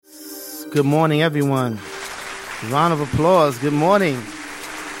Good morning, everyone. Round of applause. Good morning.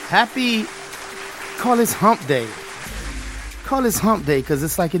 Happy, call this hump day. Call this hump day because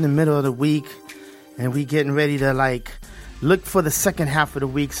it's like in the middle of the week and we getting ready to look for the second half of the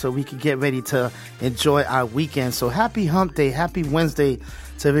week so we can get ready to enjoy our weekend. So happy hump day. Happy Wednesday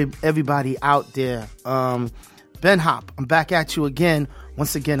to everybody out there. Ben Hop, I'm back at you again.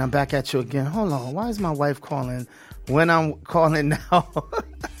 Once again, I'm back at you again. Hold on. Why is my wife calling when I'm calling now?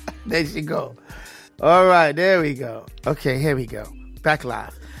 There she go. All right, there we go. Okay, here we go. Back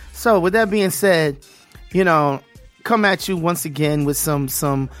live. So with that being said, come at you once again with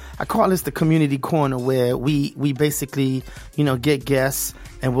some I call this the community corner where we basically, get guests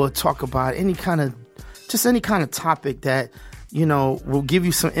and we'll talk about any kind of topic that, will give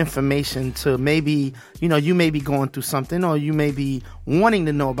you some information to maybe, you may be going through something or you may be wanting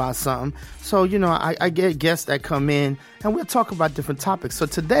to know about something. So, I get guests that come in and we'll talk about different topics. So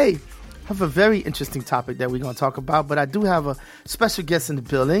today I have a very interesting topic that we're going to talk about, but I do have a special guest in the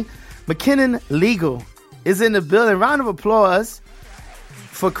building. McKinnon Legal is in the building. Round of applause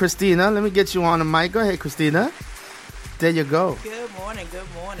for Christina. Let me get you on the mic. Go ahead, Christina. There you go. Good morning.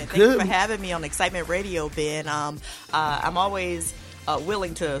 Thank you for having me on Excitement Radio, Ben. I'm always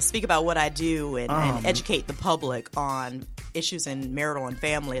willing to speak about what I do and educate the public on issues in marital and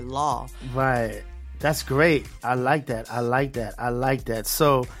family law. Right. That's great. I like that.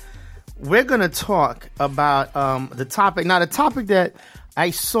 So we're going to talk about the topic. Now, the topic that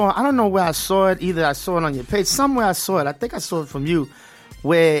I saw, I don't know where I saw it. Either I saw it on your page. Somewhere I saw it. I think I saw it from you,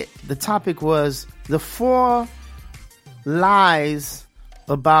 where the topic was the 4 lies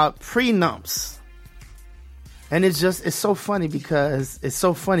about prenups. And it's so funny because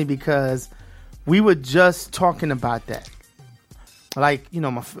we were just talking about that. My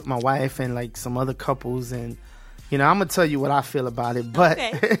wife and some other couples, and I'm gonna tell you what I feel about it. But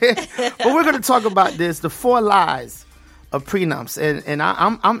okay. But we're gonna talk about this, the 4 lies of prenups. And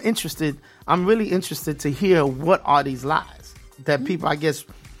I'm interested, I'm really interested to hear what are these lies that people, I guess,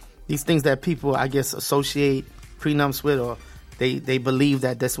 these things that people, I guess, associate prenups with, or they believe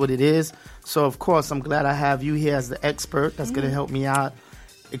that that's what it is. So of course I'm glad I have you here as the expert that's going to help me out,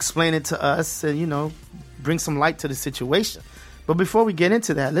 explain it to us, and bring some light to the situation. But before we get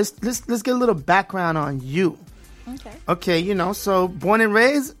into that, let's get a little background on you. Okay, so born and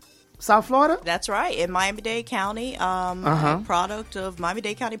raised South Florida? That's right, in Miami-Dade County, a product of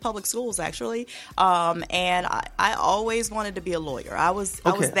Miami-Dade County Public Schools, actually. And I always wanted to be a lawyer. I was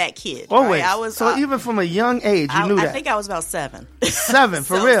that kid. Always. Right? Even from a young age, you knew that. I think I was about 7. 7,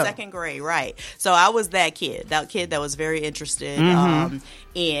 for real? Second grade, right. So I was that kid that was very interested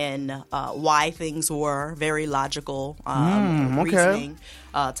in why things were, very logical, reasoning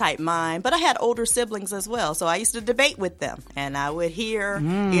type mind. But I had older siblings as well, so I used to debate with them, and I would hear,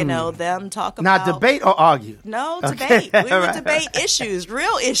 them talk about... Now, debate or argue? No, debate. We would debate issues,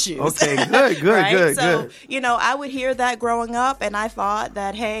 real issues. Okay, good, right? good. So, I would hear that growing up, and I thought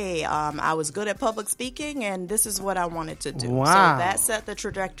that, hey, I was good at public speaking, and this is what I wanted to do. Wow. So that set the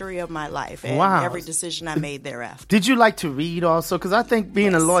trajectory of my life and every decision I made thereafter. Did you like to read also? Because I think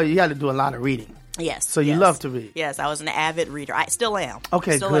being a lawyer, you had to do a lot of reading. Yes. So you love to read? Yes, I was an avid reader. I still am.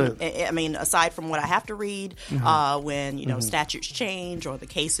 Okay, good. I mean, aside from what I have to read, when, statutes change or the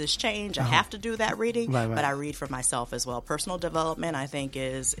cases change, I have to do that reading. Right. But I read for myself as well. Personal development, I think,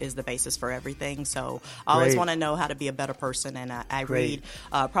 is the basis for everything. So I always want to know how to be a better person. And I read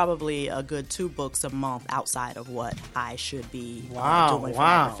probably a good 2 books a month outside of what I should be doing for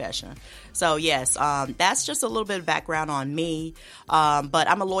my profession. So, yes, that's just a little bit of background on me. But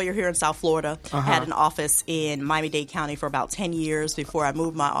I'm a lawyer here in South Florida. Had an office in Miami-Dade County for about 10 years before I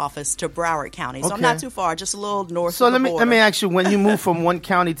moved my office to Broward County. So I'm not too far, just a little north of the border. So let me ask you, when you move from one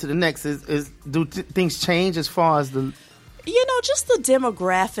county to the next, do things change as far as the... Just the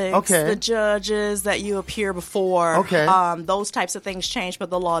demographics, the judges that you appear before, those types of things change,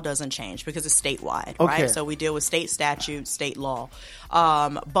 but the law doesn't change because it's statewide, right? So we deal with state statutes, state law.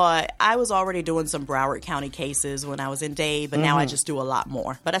 But I was already doing some Broward County cases when I was in Dade, but now I just do a lot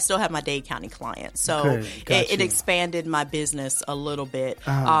more. But I still have my Dade County clients. So it expanded my business a little bit.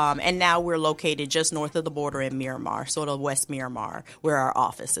 And now we're located just north of the border in Miramar, sort of West Miramar, where our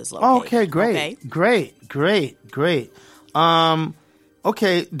office is located. Okay, great.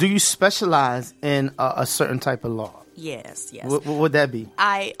 Okay, do you specialize in a certain type of law? Yes. What would that be?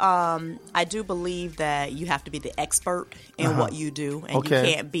 I do believe that you have to be the expert in what you do, and you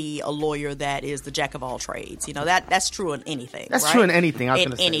can't be a lawyer that is the jack of all trades. That's true in anything. That's right? true in anything. I was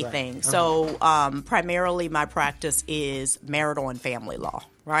going to say anything. Right. So primarily, my practice is marital and family law.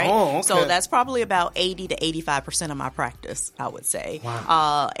 right? Oh, okay. So that's probably about 80 to 85% of my practice, I would say.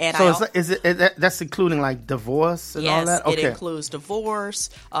 Wow. That's including like divorce and all that? Yes, it includes divorce,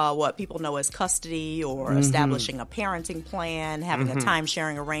 what people know as custody, or establishing a parenting plan, having a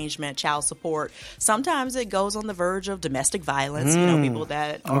time-sharing arrangement, child support. Sometimes it goes on the verge of domestic violence. People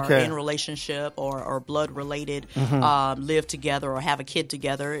that are in relationship or blood-related live together or have a kid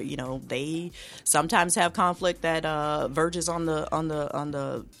together. They sometimes have conflict that verges on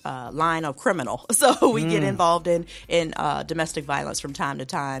the line of criminal. So we get involved in domestic violence from time to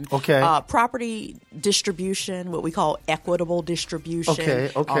time. Property distribution, what we call equitable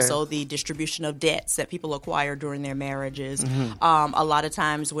distribution. Also the distribution of debts that people acquire during their marriages. A lot of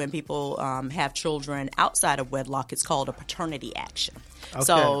times when people have children outside of wedlock, it's called a paternity action.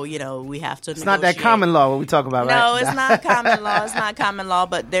 So, we have to It's not that common law what we talk about, right? No, it's not common law. It's not common law,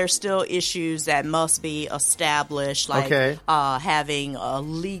 but there's still issues that must be established, like having a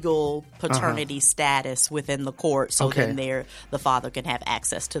legal paternity status within the court, so then the father can have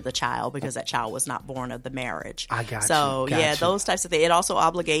access to the child because that child was not born of the marriage. I got so, you. Got you. Those types of things. It also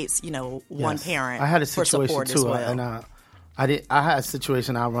obligates, one parent I had a situation for support too, as well. And I had a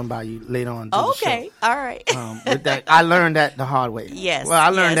situation I'll run by you later on. Okay, all right. With that, I learned that the hard way. Yes. Well, I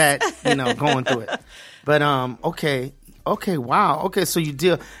learned that, going through it. But okay, wow. Okay, so you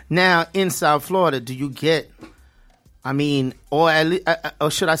deal now in South Florida. Do you get? Or at least, or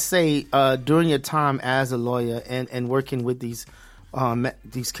should I say, during your time as a lawyer and working with these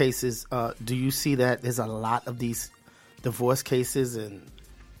cases, do you see that there's a lot of these divorce cases and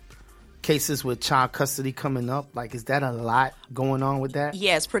cases with child custody coming up? Like, is that a lot going on with that?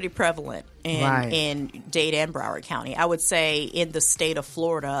 Yeah, it's pretty prevalent in Dade and Broward County. I would say in the state of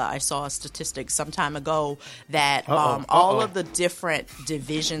Florida, I saw a statistic some time ago that all of the different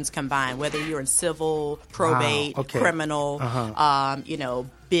divisions combined, whether you're in civil, probate, criminal,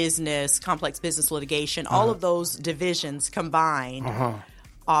 business, complex business litigation, all of those divisions combined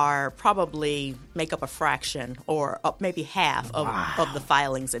are probably make up a fraction or maybe half of the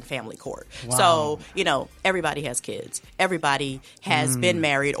filings in family court. So, everybody has kids. Everybody has been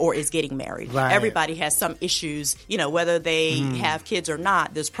married or is getting married. Right. Everybody has some issues, whether they have kids or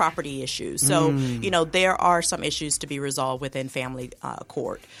not, there's property issues. So, there are some issues to be resolved within family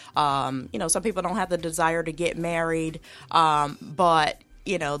court. Some people don't have the desire to get married, but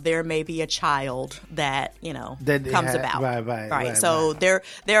there may be a child that, comes about. Right. So there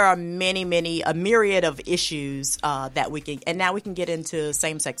are a myriad of issues that we can, and now we can get into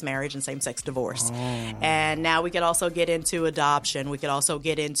same-sex marriage and same-sex divorce. And now we could also get into adoption. We could also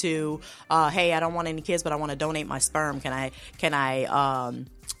get into, hey, I don't want any kids, but I want to donate my sperm. Can I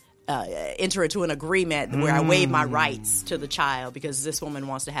enter into an agreement where I waive my rights to the child because this woman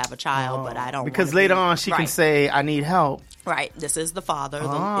wants to have a child, but I don't. Because later on she can say, "I need help." Right. This is the father.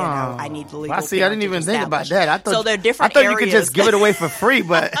 I need the legal. I see. I didn't even think about that. I thought so. There are different. I thought you could just give it away for free,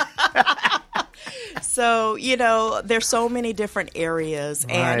 but. So, there's so many different areas,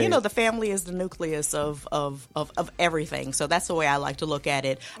 and the family is the nucleus of everything. So that's the way I like to look at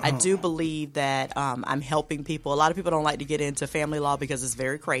it. I do believe that I'm helping people. A lot of people don't like to get into family law because it's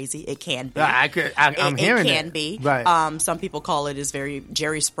very crazy. It can be. I'm hearing it. It can be. Right. Some people call it as very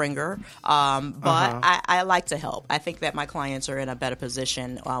Jerry Springer, but I like to help. I think that my clients are in a better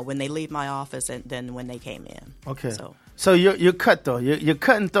position when they leave my office than when they came in. Okay. So you're cut though. You're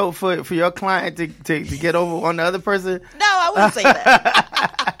cutting throat for your client to get over on the other person. No, I wouldn't say that.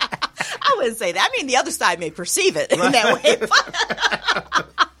 I wouldn't say that. I mean, the other side may perceive it in that way.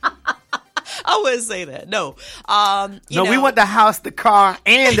 I wouldn't say that. No. We want the house, the car,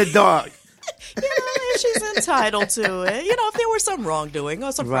 and the dog. She's entitled to it. If there were some wrongdoing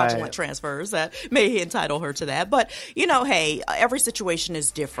or some fraudulent transfers that may entitle her to that. But, hey, every situation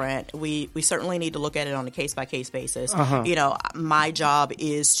is different. We certainly need to look at it on a case-by-case basis. My job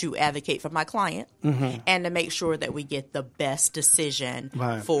is to advocate for my client and to make sure that we get the best decision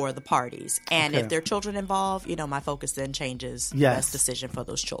for the parties. And if there are children involved, my focus then changes the best decision for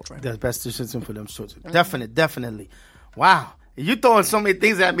those children. The best decision for those children. Definitely. Wow. You throwing so many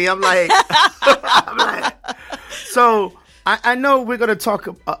things at me. I'm like, So I know we're going to talk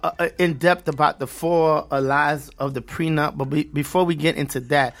in depth about the 4 lies of the prenup, but before we get into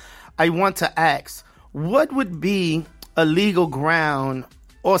that, I want to ask, what would be a legal ground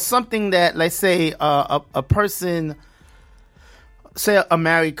or something that, let's say, a person, say a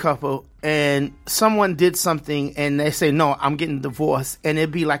married couple, and someone did something and they say, no, I'm getting divorced, and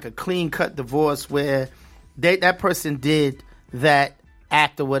it'd be like a clean-cut divorce where that person did that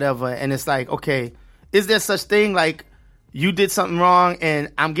act or whatever, and it's like, okay, is there such thing like you did something wrong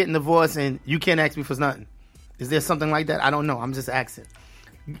and I'm getting divorced and you can't ask me for nothing? Is there something like that? I don't know. I'm just asking.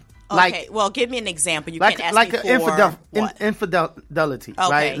 Okay, well, give me an example. You can't ask me for infidelity,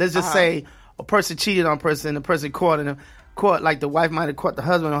 right? Let's just say a person cheated on a person, the person caught, like the wife might have caught the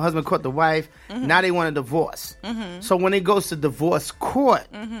husband, or the husband caught the wife. Now they want a divorce. So when it goes to divorce court,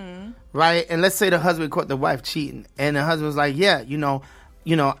 right, and let's say the husband caught the wife cheating, and the husband's like, yeah, you know,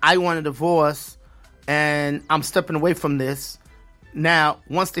 I want a divorce, and I'm stepping away from this. Now,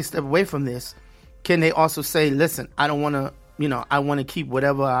 once they step away from this, can they also say, listen, I don't want to, I want to keep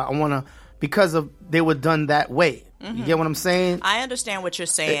whatever I want to, because of they were done that way. You get what I'm saying? I understand what you're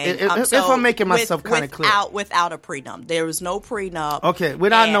saying. If I'm making myself kind of clear. Without a prenup. There was no prenup. Okay,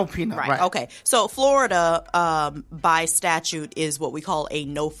 without no prenup. Right. Okay, so Florida, by statute, is what we call a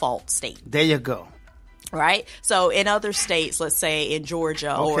no-fault state. There you go. Right? So in other states, let's say in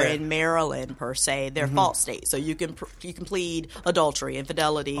Georgia or in Maryland, per se, they're fault states. So you can plead adultery,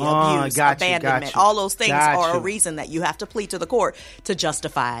 infidelity, abuse, abandonment. All those things are a reason that you have to plead to the court to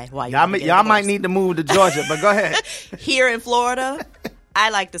justify why y'all might need to move to Georgia, but go ahead. Here in Florida, I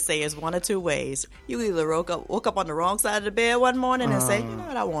like to say it's one of two ways. You either woke up on the wrong side of the bed one morning and say, you know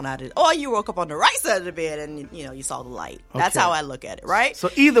what, I want out of it. Or you woke up on the right side of the bed and, you saw the light. That's how I look at it, right? So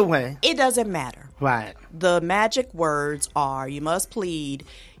either way. It doesn't matter. Right. The magic words are, you must plead,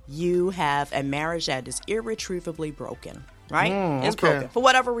 you have a marriage that is irretrievably broken. Right? It's broken. For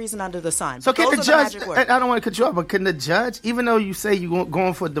whatever reason under the sun. So can the judge, I don't want to cut you off, but can the judge, even though you say you're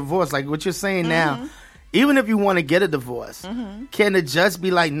going for a divorce, like what you're saying now, even if you want to get a divorce, can the judge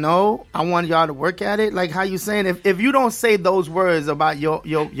be like, no, I want y'all to work at it? Like how you saying, if you don't say those words about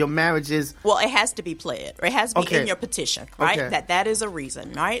your marriages. Well, it has to be pled. Or it has to be in your petition, right? Okay. That is a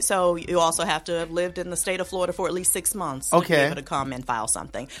reason, right? So you also have to have lived in the state of Florida for at least 6 months to be able to come and file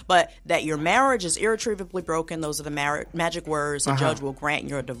something. But that your marriage is irretrievably broken, those are the magic words, the judge will grant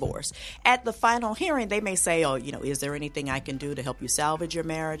your divorce. At the final hearing, they may say, is there anything I can do to help you salvage your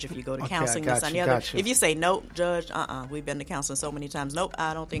marriage if you go to counseling, this and the other? If you say, nope, judge, we've been to counseling so many times. Nope,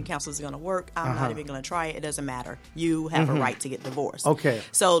 I don't think counseling is going to work. I'm not even going to try it. It doesn't matter. You have a right to get divorced. Okay.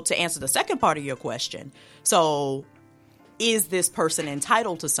 So to answer the second part of your question, so is this person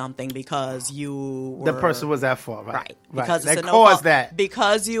entitled to something because the person was at fault, right? Right. Because it's caused that.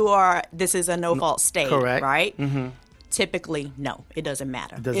 Because this is a no-fault state, correct. Right? Typically, no, it doesn't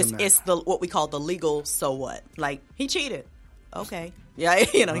matter. It's what we call the legal so what. Like, he cheated. Okay. Yeah,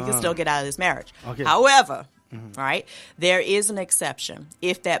 he can still get out of this marriage. Okay. However, right, there is an exception.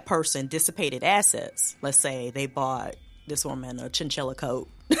 If that person dissipated assets, let's say they bought this woman a chinchilla coat,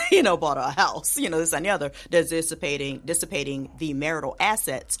 bought a house, this and the other, they're dissipating the marital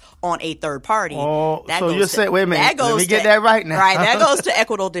assets on a third party. Oh, so you're saying, wait a minute, let me get that right now. Right, that goes to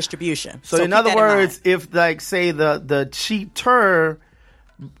equitable distribution. So in other words, if, like, say the cheater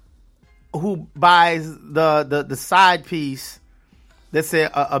who buys the side piece, let's say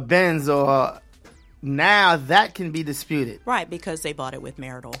a Benz, or now that can be disputed. Right, because they bought it with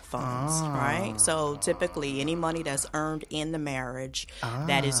marital funds, right? So typically any money that's earned in the marriage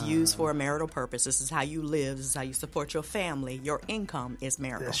that is used for a marital purpose, this is how you live, this is how you support your family, your income is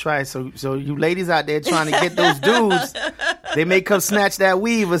marital. That's right. So you ladies out there trying to get those dudes, they may come snatch that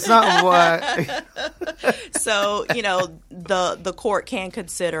weave or something, boy. So, the court can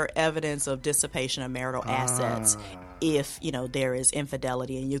consider evidence of dissipation of marital assets if, there is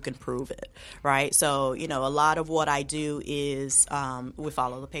infidelity and you can prove it, right? So, a lot of what I do is we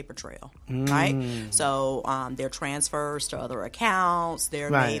follow the paper trail, right? So there are transfers to other accounts. There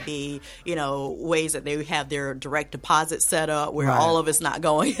may be, ways that they have their direct deposit set up where all of it's not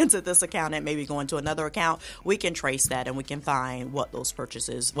going into this account and maybe going to another account. We can trace that and we can find what those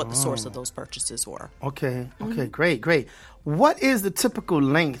purchases, what the source of those purchases were. Okay, great. What is the typical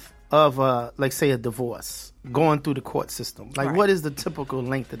length of, like, say, a divorce going through the court system? Like, what is the typical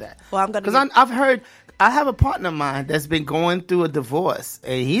length of that? Well, because I've heard, I have a partner of mine that's been going through a divorce,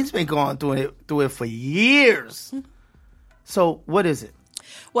 and he's been going through it for years. So, what is it?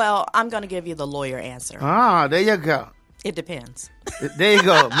 Well, I'm going to give you the lawyer answer. There you go. It depends. There you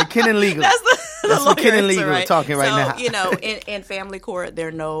go. McKinnon Legal. That's McKinnon Legal right? talking right now. In family court, there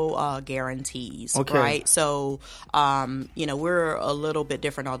are no guarantees, right? So, we're a little bit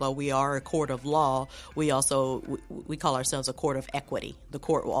different. Although we are a court of law, we call ourselves a court of equity. The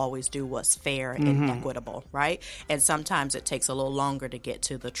court will always do what's fair and equitable, right? And sometimes it takes a little longer to get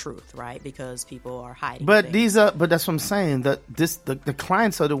to the truth, right? Because people are hiding. But that's what I'm saying. The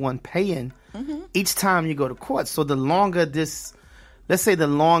clients are the one paying each time you go to court. So the longer the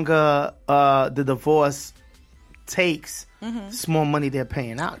divorce takes, it's more money they're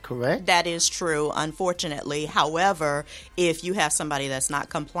paying out, correct? That is true, unfortunately. However, if you have somebody that's not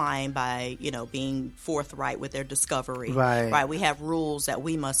complying by, being forthright with their discovery, right? We have rules that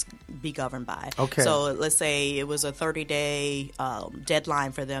we must be governed by. Okay. So let's say it was a 30-day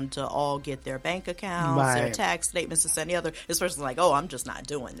deadline for them to all get their bank accounts, their tax statements, and any other. This person's like, oh, I'm just not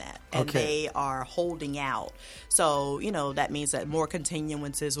doing that. And they are holding out. So, that means that more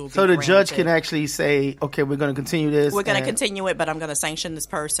continuances will be So the granted. judge can actually say, okay, we're going to continue this. We're going to continue it, but I'm going to sanction this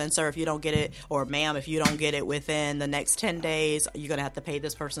person. Sir, if you don't get it, or ma'am, if you don't get it within the next 10 days, you're going to have to pay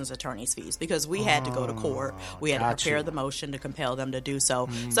this person's attorney's fees, because we had to go to court. We had to prepare the motion to compel them to do so.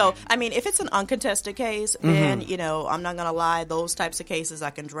 So, if it's an uncontested case, then, I'm not going to lie, those types of cases,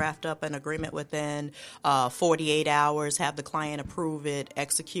 I can draft up an agreement within 48 hours, have the client approve it,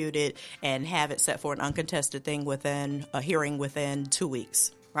 execute it, and have it set for an uncontested thing within a hearing within 2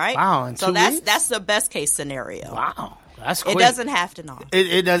 weeks. Right? Wow. In 2 weeks? That's the best case scenario. Wow. That's quick. It doesn't have to not.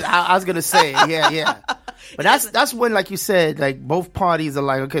 It does. I was gonna say, yeah. But that's when, like you said, like both parties are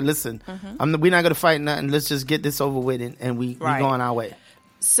like, okay, listen, we're not gonna fight nothing. Let's just get this over with, and we going our way.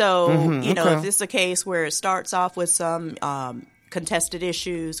 So if this is a case where it starts off with some contested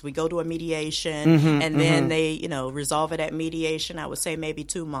issues, we go to a mediation, and then they, resolve it at mediation. I would say maybe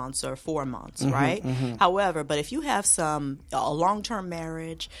 2 months or 4 months, right? However, but if you have a long-term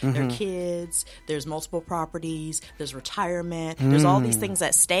marriage, there are kids, there's multiple properties, there's retirement, there's all these things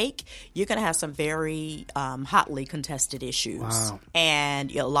at stake, you're going to have some very hotly contested issues,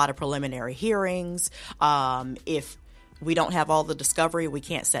 and a lot of preliminary hearings. If we don't have all the discovery, we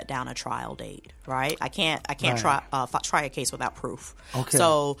can't set down a trial date, right? I can't try a case without proof. Okay.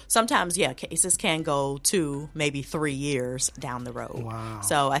 So sometimes, cases can go 2, maybe 3 years down the road. Wow.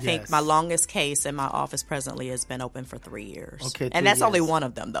 So I think my longest case in my office presently has been open for 3 years. Okay, and that's only one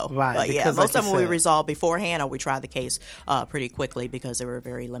of them, though. Right. But most of them we resolve beforehand, or we try the case pretty quickly because there were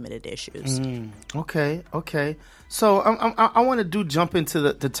very limited issues. Okay. So I want to jump into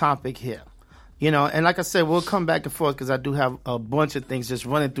the topic here. And like I said, we'll come back and forth because I do have a bunch of things just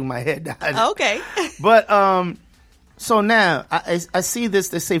running through my head. Okay. But so now I see this.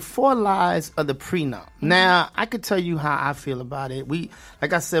 They say 4 lies of the prenup. Now I could tell you how I feel about it.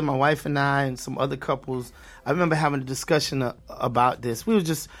 Like I said, my wife and I and some other couples, I remember having a discussion about this.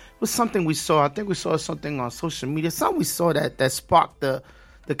 It was something we saw. I think we saw something on social media. Something we saw that sparked the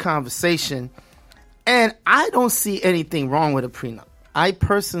conversation. And I don't see anything wrong with a prenup. I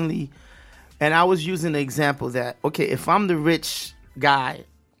personally. And I was using the example that, okay, if I'm the rich guy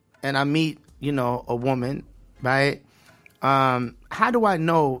and I meet, a woman, right? How do I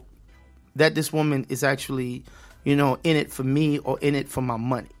know that this woman is actually, in it for me or in it for my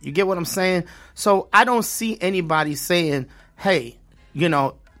money? You get what I'm saying? So I don't see anybody saying, hey,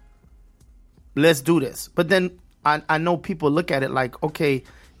 let's do this. But then I know people look at it like, okay,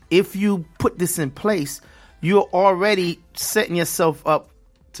 if you put this in place, you're already setting yourself up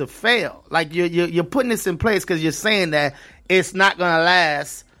to fail. Like you're putting this in place because you're saying that it's not going to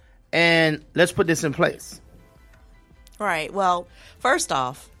last, and let's put this in place. Right. Well, first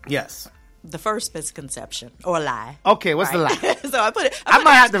off, yes, the first misconception or lie. Okay, what's the lie? So I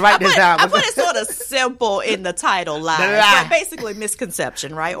might have to write this down. I put it sort of simple in the title, lie. The lie. So basically,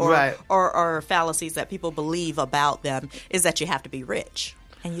 misconception, right? Or fallacies that people believe about them is that you have to be rich,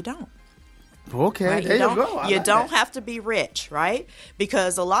 and you don't. Okay, right? There you go. You don't have to be rich, right?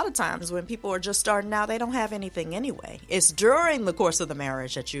 Because a lot of times when people are just starting out, they don't have anything anyway. It's during the course of the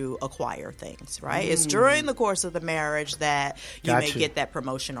marriage that you acquire things, right? It's during the course of the marriage that you may get that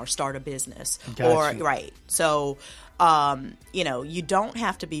promotion or start a business. Right. So, you don't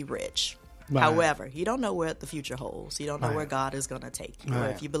have to be rich. Right. However, you don't know what the future holds. You don't know where God is going to take you, or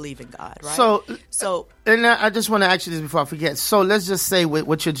if you believe in God, right? So, and I just want to ask you this before I forget. So let's just say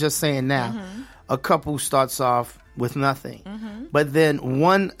what you're just saying now. A couple starts off with nothing. But then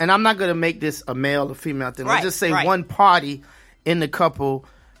one, and I'm not going to make this a male or female thing. Let's just say one party in the couple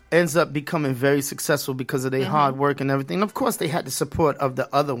ends up becoming very successful because of their hard work and everything. And of course, they had the support of the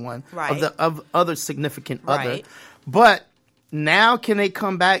other one, of other significant other. But now, can they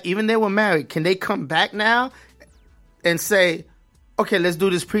come back? Even they were married. Can they come back now and say, okay, let's do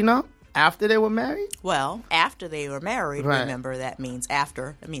this prenup after they were married? Well, after they were married, remember that means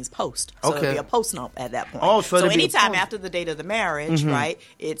after. It means post. So it'll be a postnup at that point. Oh, so anytime after the date of the marriage, right,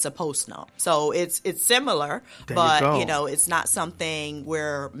 it's a postnup. So it's similar, but it's not something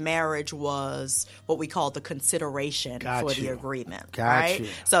where marriage was what we call the consideration for the agreement, right?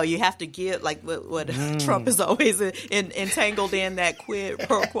 So you have to give, like what Trump is always entangled in, that quid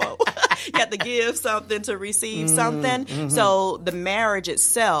pro quo. You have to give something to receive something. Mm-hmm. So the marriage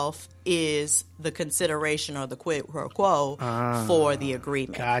itself is the consideration or the quid pro quo for the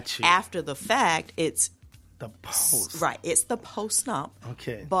agreement. Gotcha. After the fact, it's the post. Right. It's the post-nup.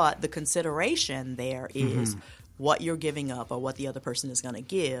 Okay. But the consideration there is what you're giving up or what the other person is going to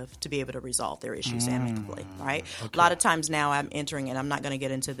give to be able to resolve their issues amicably, right? Okay. A lot of times now I'm entering, and I'm not going to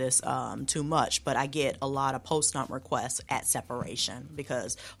get into this too much, but I get a lot of post-nup requests at separation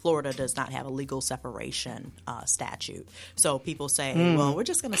because Florida does not have a legal separation statute. So people say, well, we're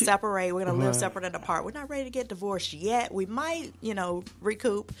just going to separate. We're going to live separate and apart. We're not ready to get divorced yet. We might,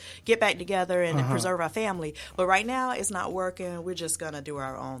 recoup, get back together and preserve our family. But right now it's not working. We're just going to do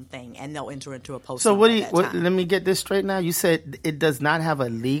our own thing. And they'll enter into a post-nup. So let me get this straight now. You said it does not have a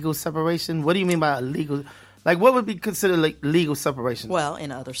legal separation. What do you mean by a legal? Like, what would be considered like legal separation? Well,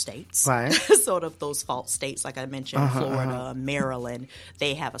 in other states, right? Sort of those fault states, like I mentioned, Florida, Maryland,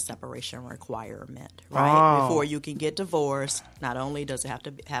 they have a separation requirement, right? Before you can get divorced, not only does it have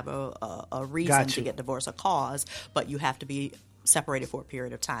to have a reason to get divorced, a cause, but you have to be separated for a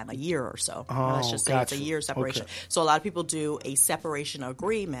period of time, a year or so. Let's just say it's a year separation. Okay. So a lot of people do a separation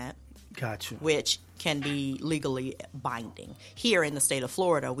agreement. Gotcha. Which can be legally binding. Here in the state of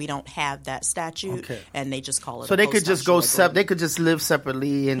Florida, we don't have that statute, and they just call it. So they could just go they could just live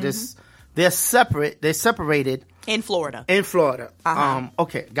separately and just they're separate. They're separated in Florida.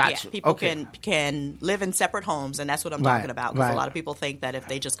 Okay, gotcha. Yeah, people can live in separate homes, and that's what I'm talking about. Because a lot of people think that if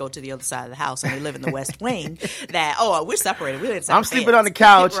they just go to the other side of the house and they live in the West Wing, that we're separated. We live in separate I'm sleeping on the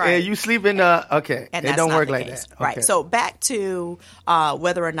couch and you sleep in the and it don't work like that. Right. So back to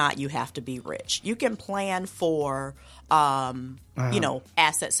whether or not you have to be rich. You can plan for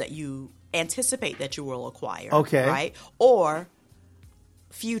assets that you anticipate that you will acquire. Okay. Right. Or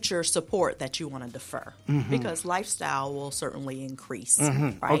future support that you want to defer because lifestyle will certainly increase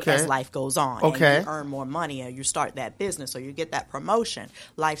as life goes on and you earn more money or you start that business or you get that promotion,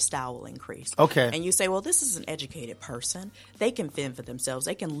 lifestyle will increase. And you say, well, this is an educated person, they can fend for themselves,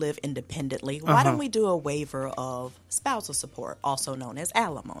 they can live independently. Why don't we do a waiver of spousal support, also known as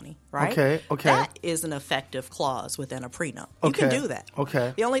alimony, right? That is an effective clause within a prenup. You can do that.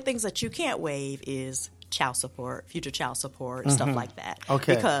 The only things that you can't waive is child support, future child support, stuff like that.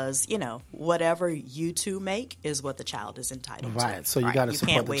 Because, whatever you two make is what the child is entitled to. Right. So you got to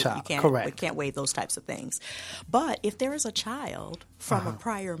support the child. You can't waive those types of things. But if there is a child from a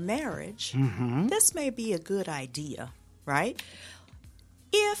prior marriage, this may be a good idea, right?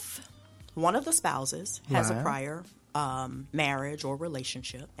 If one of the spouses has a prior marriage or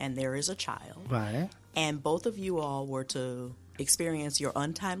relationship and there is a child, and both of you all were to experience your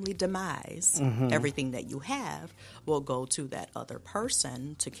untimely demise, everything that you have will go to that other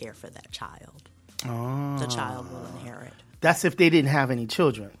person to care for that child. The child will inherit. That's if they didn't have any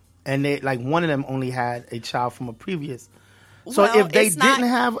children. And they one of them only had a child from a previous. So if they didn't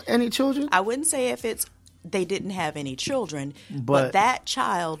have any children? I wouldn't say if they didn't have any children, but that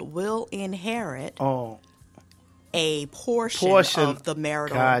child will inherit a portion of the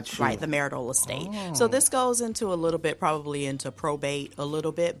marital, the marital estate. So this goes into a little bit, probably into probate a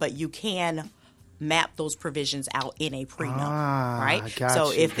little bit, but you can map those provisions out in a prenup, right?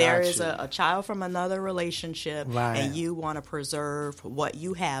 So if there is a child from another relationship and you want to preserve what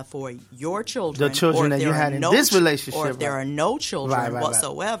you have for your children, the children that you had in this relationship, or if there are no children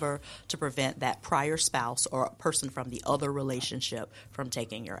whatsoever, to prevent that prior spouse or a person from the other relationship from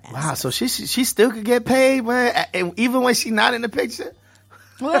taking your assets. Wow, so she still could get paid, man, even when she's not in the picture?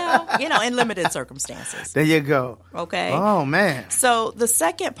 Well, in limited circumstances. There you go. Okay. Oh, man. So the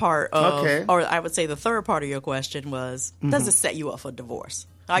second part of, or I would say the third part of your question was, does it set you up for divorce?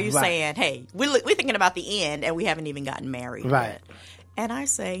 Are you saying, hey, we're thinking about the end and we haven't even gotten married yet? And I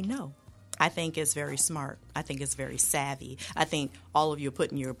say no. I think it's very smart. I think it's very savvy. I think all of you are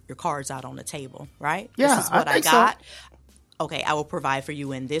putting your cards out on the table, right? Yeah, this is what I got. So. Okay, I will provide for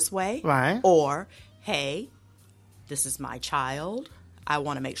you in this way. Right. Or, hey, this is my child. I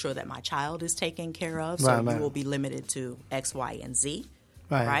want to make sure that my child is taken care of, so you will be limited to X, Y, and Z,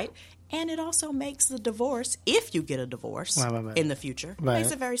 right? And it also makes the divorce, if you get a divorce in the future,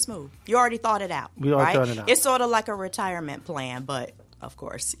 makes it very smooth. You already thought it out, It's sort of like a retirement plan, but of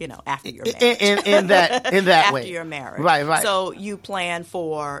course, after your marriage. In that after way. After your marriage. Right. So you plan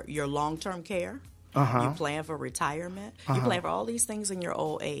for your long-term care. You plan for retirement. You plan for all these things in your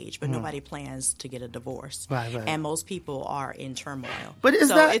old age, but nobody plans to get a divorce. And most people are in turmoil. But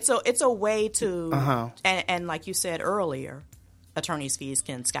it's a way to and like you said earlier, attorney's fees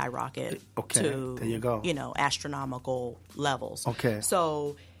can skyrocket to there you go. Astronomical levels. Okay.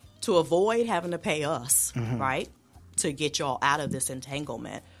 So to avoid having to pay us, right, to get y'all out of this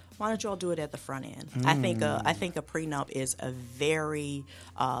entanglement, why don't you all do it at the front end? I think a prenup is a very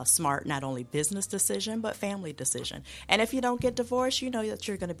smart, not only business decision, but family decision. And if you don't get divorced, you know that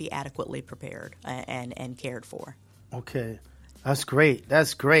you're going to be adequately prepared and cared for. Okay. That's great.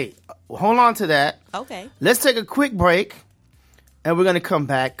 That's great. Hold on to that. Okay. Let's take a quick break, and we're going to come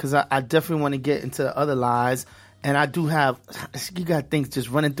back because I definitely want to get into other lies. And I do have, you got things just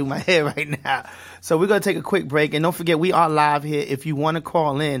running through my head right now. So we're going to take a quick break. And don't forget, we are live here. If you want to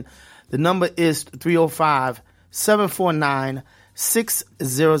call in, the number is 305-749-6004.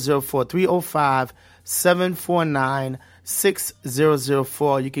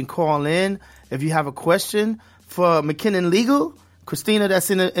 305-749-6004. You can call in if you have a question for McKinnon Legal. Christina, that's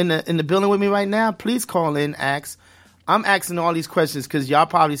in the building with me right now, please call in, ask. I'm asking all these questions because y'all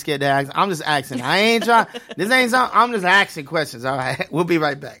probably scared to ask. I'm just asking. I ain't trying. This ain't something. I'm just asking questions. All right. We'll be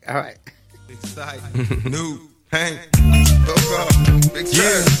right back. All right. Exciting. New. Hang. Go. Big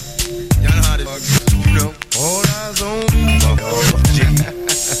yeah. Y'all know how to, you know. All eyes on me.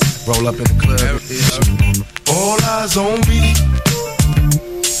 Roll up in the club. All eyes on me.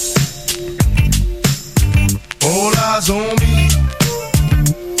 All eyes on me.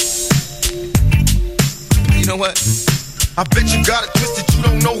 You know what? I bet you got it twisted, you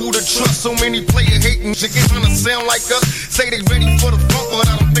don't know who to trust. So many player hating chickens trying to sound like us. Say they ready for the funk, but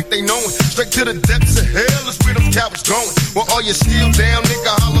I don't think they know it. Straight to the depths of hell is where them cowards going. Well, all you still down,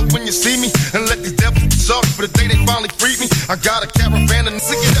 nigga, holler when you see me. And let these devils be sorry for the day they finally freed me. I got a caravan and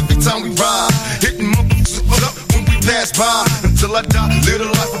sick every time we ride. Hitting motherfuckers up when we pass by. Until I die, live the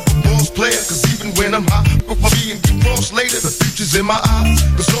life of a boss player. Cause even when I'm high, I'll be and get crossed later. The future's in my eyes.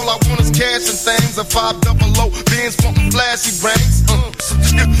 Cause all I want is cash and things. A 500 bands wanting flashy brains. So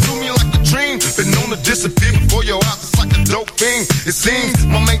just do me like a dream. Been known to disappear before your eyes. It's like a dope thing. It seems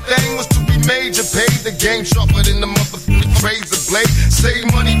my main thing was to be major. Pay the game sharper than the motherfucking razor blade.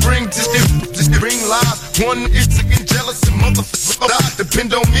 Save money, bring just bring lies. One is again jealous and motherfuckers die.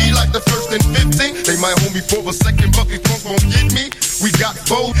 Depend on me like the first and 15. They might hold me for a second, but these punks won't get me. We got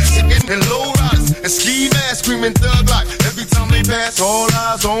foes sitting and low riders and ski masks screaming thug life. Every time they pass, all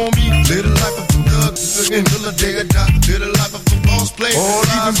eyes on me. Live the life of a thug until the day I die. Live the life of a boss player. All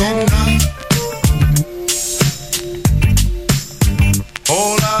eyes on me.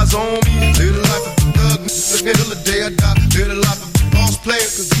 All eyes on me. Live the life of a thug until the day I die. Live the life of a boss player,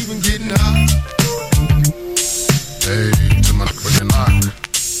 cause even getting high. Hey, to my fucking knock.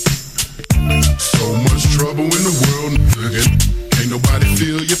 So much trouble in the world, nigga. Ain't nobody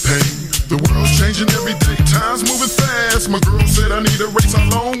feel your pain. The world's changing every day, time's moving fast. My girl said I need a race, how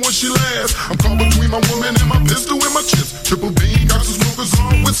long will she last? I'm caught between my woman and my pistol and my chips. Triple beam, got some smokers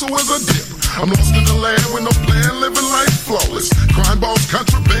on, whistle as I dip. I'm lost in the land with no plan, living life flawless. Crime balls,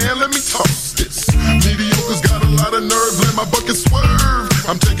 contraband, let me toss this. Mediocre's got a lot of nerve, let my bucket swerve.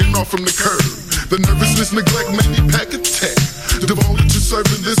 I'm taking off from the curb. The nervousness, neglect made me pack a tech. Devoted to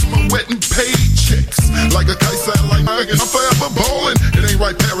serving this, my wet and paychecks. Like a kite satellite, I'm forever ballin'. It ain't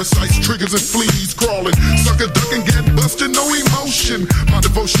right, parasites, triggers and fleas crawling. Sucker ducking, get busted, no emotion. My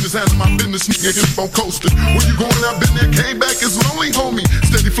devotion is handling my business, niggas phone coasting. Where you going? I've been there, came back, it's lonely, homie.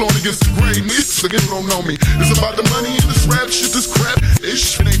 Steady flowing against the grain, it's again, don't know me. It's about the money and this rap shit, this crap.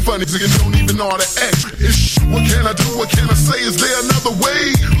 Ish, it ain't funny, niggas don't even know how to act. Ish, what can I do, what can I say? Is there another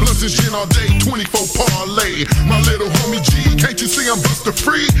way? Plus it's gin all day, 24 parlay. My little homie G, can't you see I'm buster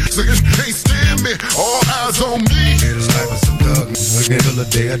free? So you can't stand me, all eyes on me. Live the life as a thug, until the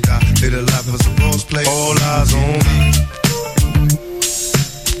day I die. Live the life as a boss player, all eyes on me.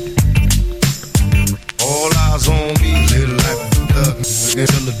 All eyes on me. Live the life as a thug,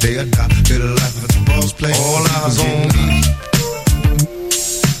 until the day I die. Live the life as a boss player, all eyes on me.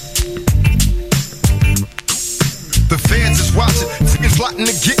 The feds is watching, tickets plotting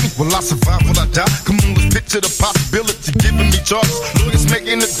to get me. Will I survive? Will I die? Come on, let's picture the possibility, giving me charges. Lawyers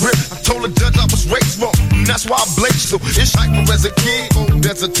making the grip. I told the judge I was raised wrong, and that's why I blazed. So it's hyper as a kid, old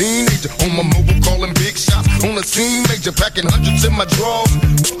as a teenager. On my mobile, calling big shots. On the scene, major, packing hundreds in my drawers.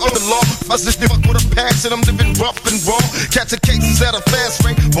 On the law, I just fuck with a passion. I'm living rough and raw. Catching cases at a fast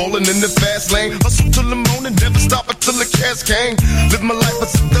rate, falling in the fast lane. Hustle till the morning, never stop until the cash came. Live my life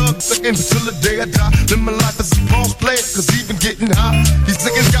as a thug, until the day I die. Live my life as a boss player, cause even getting high, these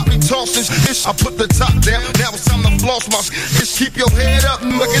niggas got me tossing ish. I put the top down, now it's time to floss my ish. Keep your head up,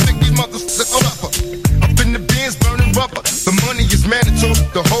 nigga, these motherfuckers up. Up in the bins, burning rubber. The money is mandatory,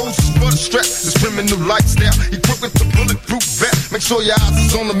 the hose is for the strap. This criminal lifestyle, equipped with the bulletproof vest. Make sure your eyes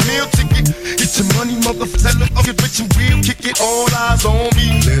is on the meal ticket. Get your money, motherfucker, up your bitch and we'll kick it. All eyes on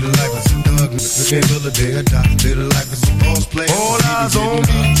me. Live the life as a thug, until the day I die. Live the life as a boss player. All eyes on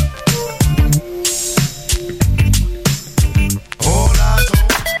me.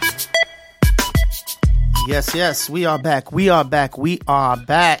 Yes. We are back.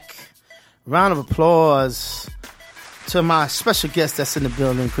 Round of applause to my special guest that's in the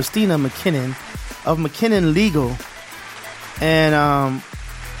building, Christina McKinnon of McKinnon Legal. And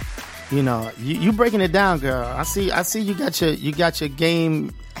you breaking it down, girl. I see you got your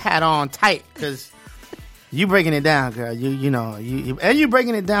game hat on tight, because you breaking it down, girl. And you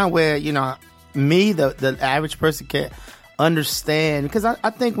breaking it down where me, the average person, can understand. Because I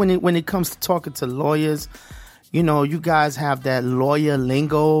think when it comes to talking to lawyers, you guys have that lawyer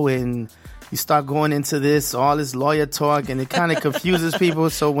lingo, and you start going into all this lawyer talk, and it kind of confuses people.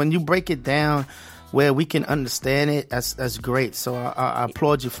 So when you break it down where we can understand it, that's great. So I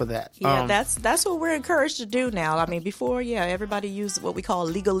applaud you for that. Yeah, that's what we're encouraged to do now. I mean, before, everybody used what we call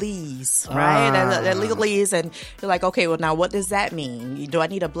legalese, right? That legalese, and you're like, okay, well, now what does that mean? Do I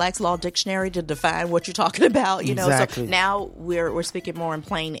need a Black's Law Dictionary to define what you're talking about? Exactly. So now we're speaking more in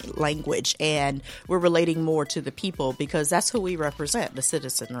plain language, and we're relating more to the people, because that's who we represent, the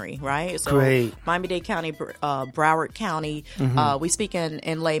citizenry, right? So great. Miami-Dade County, Broward County, we speak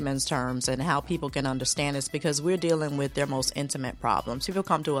in layman's terms, and how people can understand this, because we're dealing with their most intimate problems. People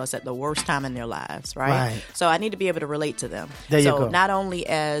come to us at the worst time in their lives, right? So I need to be able to relate to them. There you go. Not only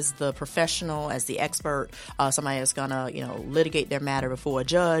as the professional, as the expert, somebody that's gonna litigate their matter before a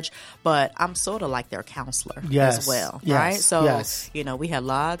judge, but I'm sort of like their counselor as well, right? So we have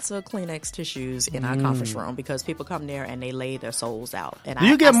lots of Kleenex tissues in our conference room, because people come there and they lay their souls out. And do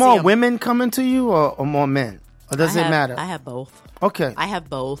you get more women coming to you or more men? Or does it matter? I have both. Okay. I have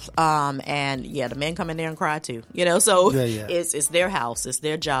both. And the men come in there and cry too. So it's their house, it's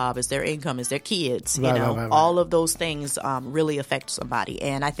their job, it's their income, it's their kids. Right. All of those things really affect somebody.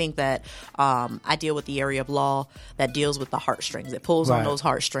 And I think that I deal with the area of law that deals with the heartstrings. It pulls on those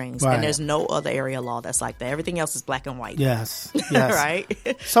heartstrings. And there's no other area of law that's like that. Everything else is black and white. Yes.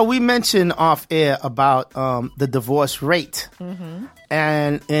 Right? So we mentioned off air about the divorce rate. Mm-hmm.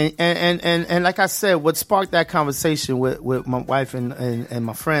 And like I said, what sparked that conversation with my wife and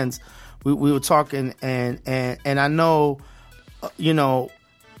my friends, we were talking, and I know,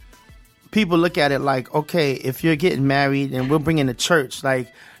 people look at it like, okay, if you're getting married and we're bringing the church, like,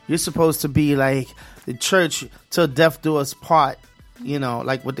 you're supposed to be like the church till death do us part,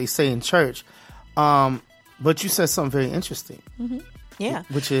 like what they say in church. But you said something very interesting. Mm-hmm. Yeah.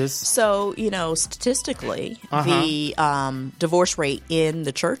 Which is? So, statistically, the divorce rate in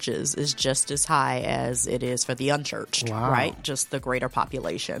the churches is just as high as it is for the unchurched, right? Just the greater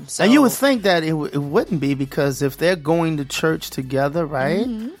population. So, and you would think that it wouldn't be, because if they're going to church together, right?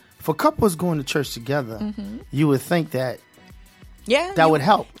 Mm-hmm. If a couple is going to church together, you would think that that would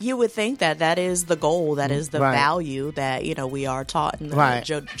help. You would think that is the goal, that is the value that we are taught in the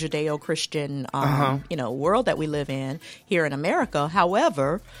Judeo-Christian world that we live in here in America.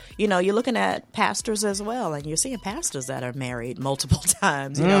 However, you're looking at pastors as well, and you're seeing pastors that are married multiple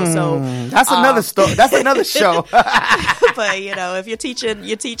times. So that's another story. That's another show. But if you're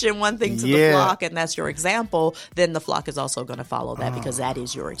teaching one thing to the flock, and that's your example, then the flock is also going to follow that, because that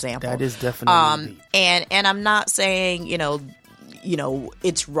is your example. That is definitely and I'm not saying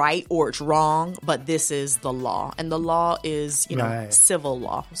it's right or it's wrong, but this is the law, and the law is civil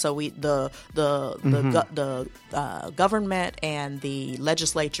law. So the government and the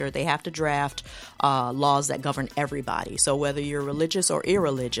legislature, they have to draft laws that govern everybody. So whether you're religious or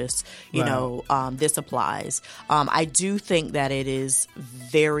irreligious, this applies. I do think that it is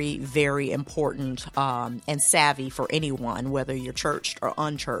very, very important and savvy for anyone, whether you're churched or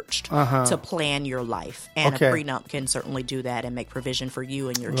unchurched, to plan your life, and a prenup can certainly do that and make provision for you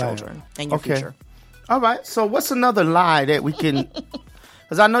and your children and your future. All right. So what's another lie that we can...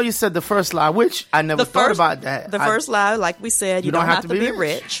 Because I know you said the first lie, which I never thought about that. The first lie, like we said, you don't have to be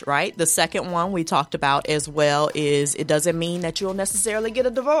rich, right? The second one we talked about as well is it doesn't mean that you'll necessarily get a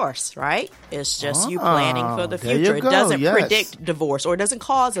divorce, right? It's just you planning for the future. It doesn't predict divorce, or it doesn't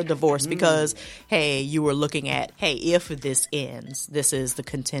cause a divorce because, hey, you were looking at, hey, if this ends, this is the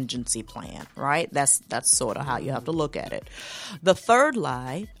contingency plan, right? That's sort of how you have to look at it. The third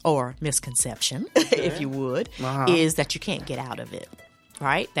lie, or misconception, if you would, is that you can't get out of it.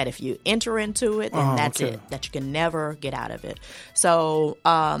 Right? That if you enter into it, then that's it. That you can never get out of it. So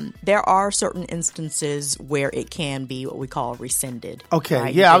there are certain instances where it can be what we call rescinded. Okay.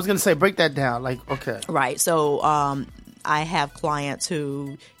 Right? Yeah, I was going to say, break that down. Right. So I have clients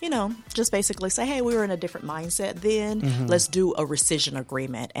who, just basically say, hey, we were in a different mindset then. Let's do a rescission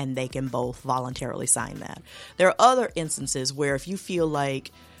agreement, and they can both voluntarily sign that. There are other instances where if you feel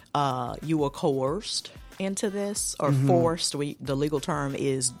like you were coerced into this or forced. The legal term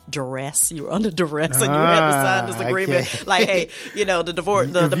is duress. You're under duress and you have to sign this agreement. Okay. Like, hey, the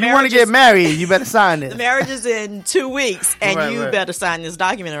divorce, the if you want to get married, you better sign this. The marriage is in 2 weeks, and you better sign this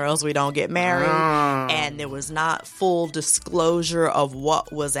document or else we don't get married. And there was not full disclosure of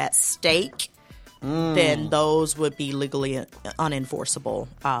what was at stake. Then those would be legally unenforceable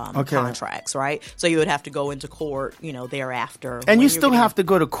contracts, right? So you would have to go into court, thereafter. And you still have to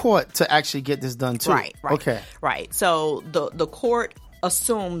go to court to actually get this done, too. Right. Okay. Right. So the court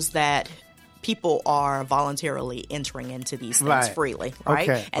assumes that people are voluntarily entering into these things freely, right?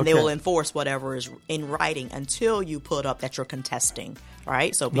 Okay. And they will enforce whatever is in writing until you put up that you're contesting,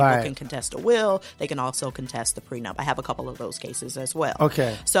 right? So people can contest a will. They can also contest the prenup. I have a couple of those cases as well.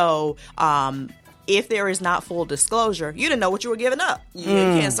 Okay. So, if there is not full disclosure, you didn't know what you were giving up. You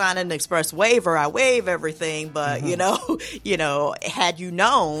can't sign an express waiver. I waive everything, but had you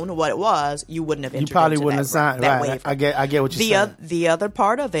known what it was, you wouldn't have entered. You probably wouldn't have signed that waiver. I get what you're saying. The other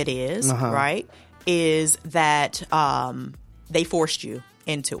part of it is right is that they forced you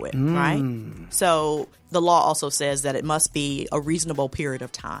into it, right? So the law also says that it must be a reasonable period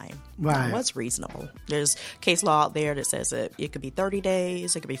of time. Right. Now, what's reasonable? There's case law out there that says that it could be 30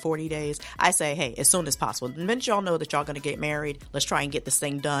 days, it could be 40 days. I say, hey, as soon as possible. The minute y'all know that y'all going to get married, let's try and get this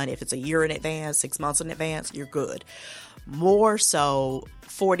thing done. If it's a year in advance, 6 months in advance, you're good. More so,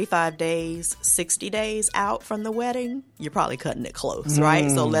 45 days, 60 days out from the wedding, you're probably cutting it close, right?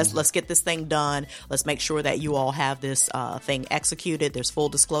 So let's get this thing done. Let's make sure that you all have this thing executed. There's full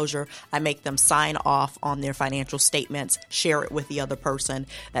disclosure. I make them sign off on their financial statements, share it with the other person,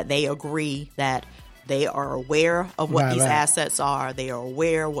 that they agree that they are aware of what these assets are. They are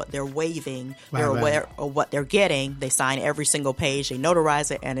aware what they're waiving. They're aware of what they're getting. They sign every single page. They notarize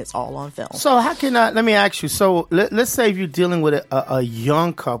it, and it's all on film. So how can let me ask you. So let's say if you're dealing with a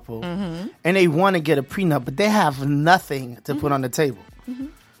young couple and they want to get a prenup, but they have nothing to put on the table.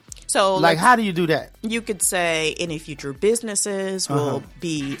 So how do you do that? You could say any future businesses will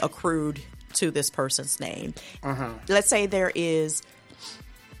be accrued to this person's name. Let's say there is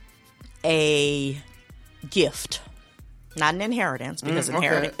a gift, not an inheritance, because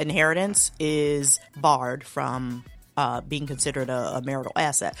inheritance is barred from being considered a marital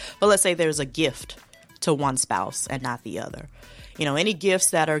asset. But let's say there's a gift to one spouse and not the other. Any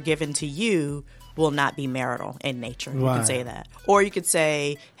gifts that are given to you will not be marital in nature. You can say that. Or you could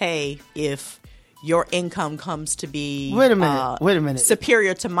say, hey, if your income comes to be wait a minute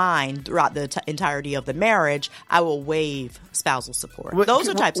superior to mine throughout the entirety of the marriage, I will waive spousal support. Those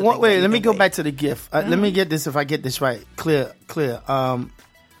are types of things. Wait, let me go back to the gift. Let me get this, if I get this right. Clear.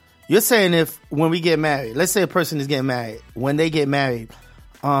 You're saying if when we get married, let's say a person is getting married, when they get married,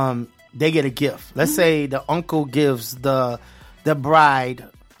 they get a gift. Let's say the uncle gives the bride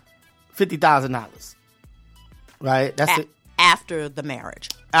 $50,000. Right? That's it. After the marriage.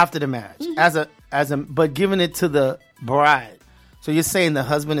 After the marriage. But giving it to the bride. So you're saying the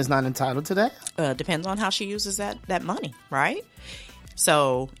husband is not entitled to that? Depends on how she uses that money, right?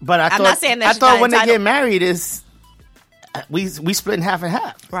 So, but I'm not saying that. I thought when they get married is we split in half and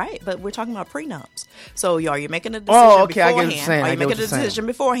half. Right, but we're talking about prenups. So are you making a decision beforehand? I get what you're saying. Are you making a decision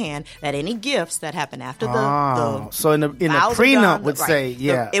beforehand that any gifts that happen after the so in the prenup would say,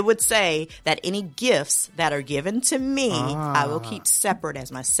 it would say that any gifts that are given to me, I will keep separate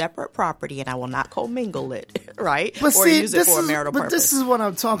as my separate property, and I will not commingle it, right? But or use it for a marital purpose. But this is what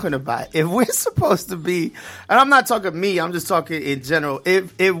I'm talking about. If we're supposed to be, and I'm not talking me, I'm just talking in general.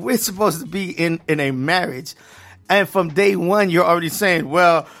 If we're supposed to be in a marriage, and from day one, you're already saying,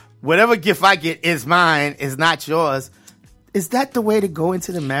 well, whatever gift I get is mine, is not yours. Is that the way to go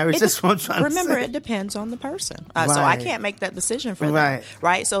into the marriage? That's what I'm trying to say. Remember, it depends on the person. So I can't make that decision for them.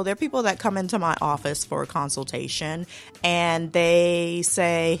 Right? So there are people that come into my office for a consultation, and they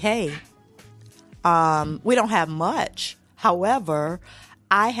say, hey, we don't have much. However,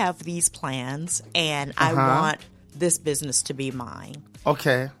 I have these plans, and I want this business to be mine.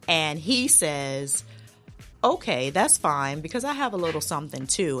 Okay. And he says, okay, that's fine, because I have a little something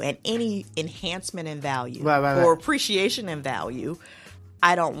too, and any enhancement in value or appreciation in value,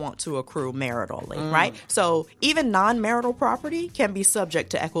 I don't want to accrue maritally, right? So even non-marital property can be subject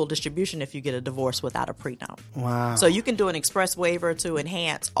to equitable distribution if you get a divorce without a prenup. Wow. So you can do an express waiver to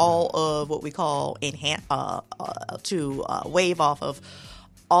enhance all of what we call waive off of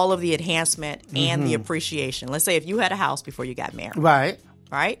all of the enhancement and the appreciation. Let's say if you had a house before you got married. Right.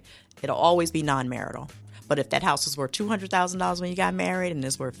 It'll always be non-marital. But if that house was worth $200,000 when you got married and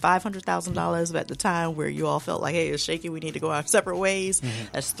it's worth $500,000 at the time where you all felt like, hey, it's shaky, we need to go our separate ways,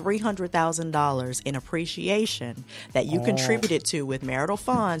 that's $300,000 in appreciation that you contributed to with marital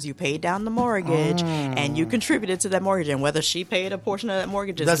funds. You paid down the mortgage and you contributed to that mortgage. And whether she paid a portion of that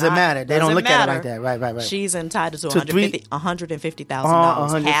mortgage doesn't matter. They don't look at it like that. Right. She's entitled to $150,000.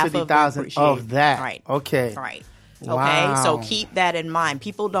 $150,000 of that. Right. Okay. Right. Wow. Okay, so keep that in mind.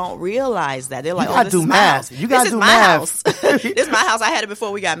 People don't realize that. They're like, you gotta do math. You gotta do math. This is my house. I had it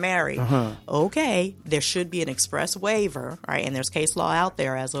before we got married. Okay, there should be an express waiver, right? And there's case law out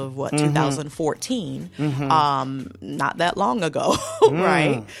there as of 2014, not that long ago,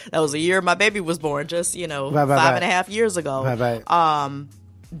 right? That was the year my baby was born, just 5.5 years ago.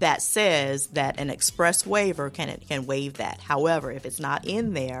 That says that an express waiver can waive that. However, if it's not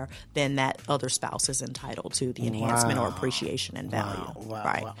in there, then that other spouse is entitled to the enhancement or appreciation in value.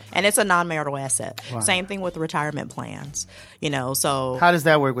 Right. And it's a non-marital asset. Same thing with retirement plans. So how does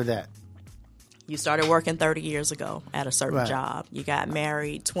that work with that? You started working 30 years ago at a certain job. You got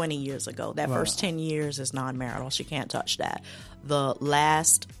married 20 years ago. That first 10 years is non-marital. She can't touch that. The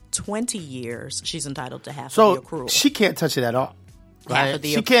last 20 years, she's entitled to half of the accrual. So she can't touch it at all. Right.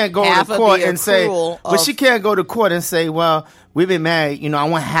 She can't go to court and say, she can't go to court and say, well, we've been married, I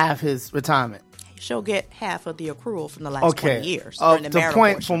want half his retirement. She'll get half of the accrual from the last 20 years. Of the point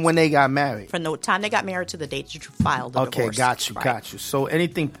portions. From when they got married. From the time they got married to the date that you filed the divorce. Got you. So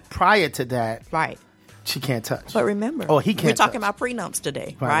anything prior to that, right, she can't touch. But remember, he can't. We're talking about prenups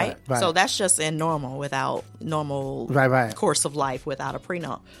today, right? So that's just in normal course of life without a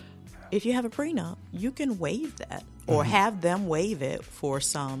prenup. If you have a prenup, you can waive that or have them waive it for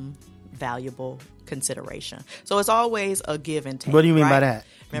some valuable consideration. So it's always a give and take. What do you mean by that?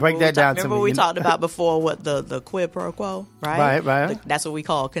 Break that down to me. Remember we talked about before what the quid pro quo, right? Right. That's what we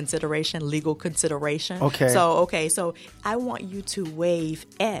call consideration, legal consideration. Okay. So I want you to waive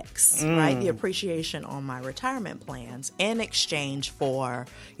X, right? The appreciation on my retirement plans in exchange for,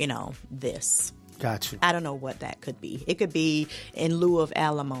 this. Got you. I don't know what that could be. It could be in lieu of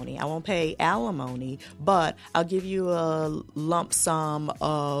alimony. I won't pay alimony, but I'll give you a lump sum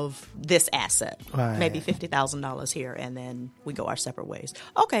of this asset, maybe $50,000 here, and then we go our separate ways.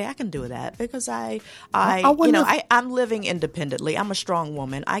 Okay, I can do that because I'm living independently. I'm a strong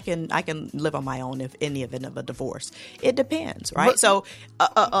woman. I can live on my own if in the event of a divorce. It depends, right? So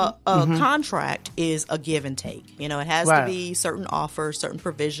a contract is a give and take. It has to be certain offers, certain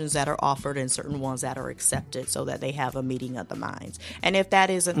provisions that are offered, and certain ones that are accepted so that they have a meeting of the minds. And if that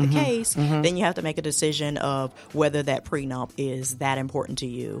isn't the case, then you have to make a decision of whether that prenup is that important to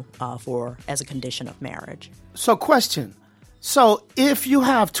you as a condition of marriage. So question. So if you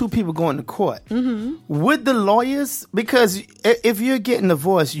have two people going to court, would the lawyers, because if you're getting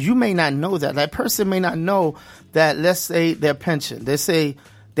divorced, you may not know that. That person may not know that, let's say their pension. They say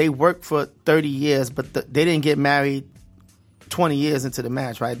they worked for 30 years, but they didn't get married 20 years into the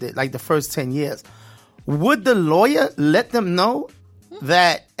marriage, right? Like the first 10 years. Would the lawyer let them know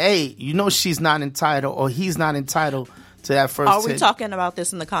that, hey, she's not entitled or he's not entitled to that first? Are we talking about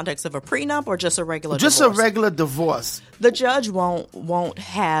this in the context of a prenup or just a regular divorce? Just a regular divorce. The judge won't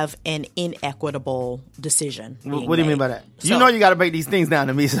have an inequitable decision. What do you mean by that? So, you got to break these things down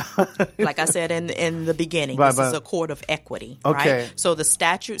to me. Like I said in the beginning, this is a court of equity. Okay. Right? So the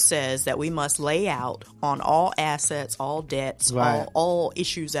statute says that we must lay out on all assets, all debts, all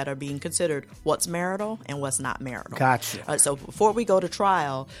issues that are being considered what's marital and what's not marital. Gotcha. So before we go to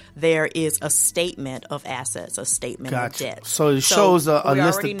trial, there is a statement of assets, a statement of debts. So it shows a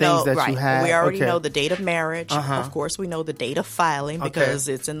list of things that you have. We already know the date of marriage. Of course, we know the date of filing because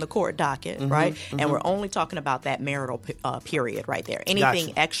it's in the court docket, right? And we're only talking about that marital period right there.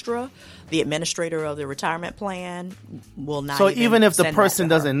 Anything extra, the administrator of the retirement plan will not. So even if the person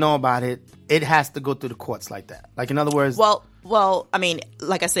doesn't know about it, it has to go through the courts like that. Like in other words, well, I mean,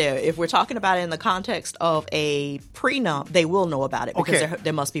 like I said, if we're talking about it in the context of a prenup, they will know about it because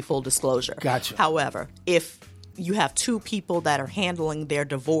there must be full disclosure. Gotcha. However, if you have two people that are handling their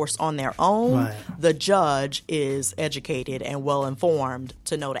divorce on their own, the judge is educated and well informed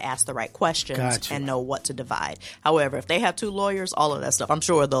to know to ask the right questions and know what to divide. However, if they have two lawyers, all of that stuff, I'm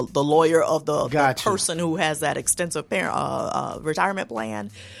sure the lawyer of the person who has that extensive retirement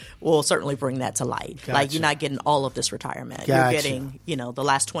plan will certainly bring that to light. Like, you're not getting all of this retirement. You're getting, the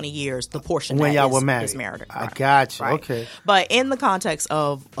last 20 years, the portion when y'all were married. I got you. Right. Okay. But in the context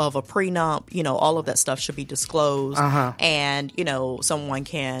of a prenup, all of that stuff should be disclosed disclose, and someone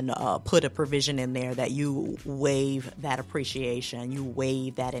can put a provision in there that you waive that appreciation, you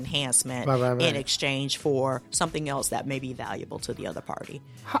waive that enhancement in exchange for something else that may be valuable to the other party.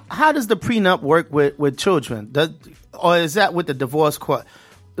 How does the prenup work with children? Or is that with the divorce court?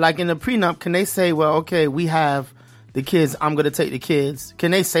 Like in the prenup, can they say, well, okay, we have the kids, I'm going to take the kids.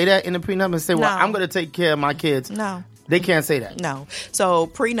 Can they say that in the prenup and say, well, I'm going to take care of my kids? No. They can't say that. No. So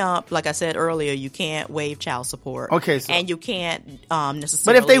prenup, like I said earlier, you can't waive child support. Okay. And you can't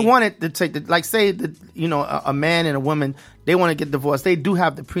necessarily. But if they wanted to take like say that a man and a woman, they want to get divorced, they do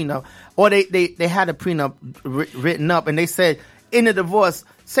have the prenup, or they had a prenup written up, and they said in the divorce,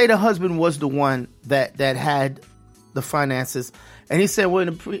 say the husband was the one that had the finances, and he said,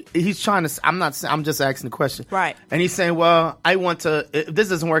 well, he's trying to. I'm just asking the question, right? And he's saying, well, I want to. If this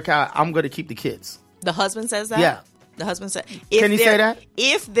doesn't work out, I'm going to keep the kids. The husband says that. Yeah. The husband said, "Can he say that?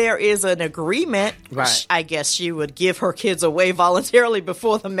 If there is an agreement, right. I guess she would give her kids away voluntarily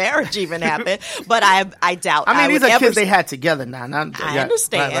before the marriage even happened." But I doubt. I mean, these are kids they had together now. I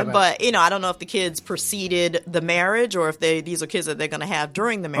understand, but I don't know if the kids preceded the marriage or if these are kids that they're going to have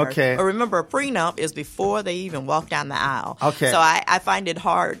during the marriage. Okay. But remember, a prenup is before they even walk down the aisle. Okay. So I find it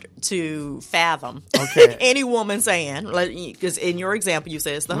hard to fathom any woman saying, because in your example, you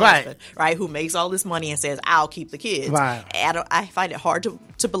say it's the husband, right, who makes all this money and says, "I'll keep the kids." Right. I find it hard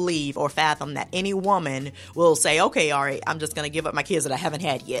to believe or fathom that any woman will say, okay, all right, I'm just going to give up my kids that I haven't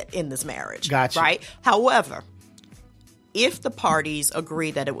had yet in this marriage. Gotcha. Right? However, if the parties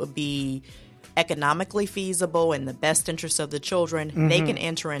agree that it would be economically feasible in the best interest of the children, they can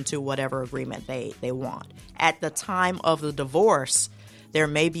enter into whatever agreement they want. At the time of the divorce, there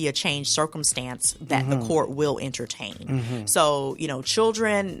may be a changed circumstance that the court will entertain. So,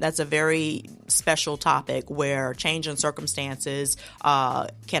 children, that's a very special topic where change in circumstances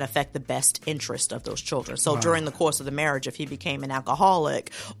can affect the best interest of those children. So during the course of the marriage, if he became an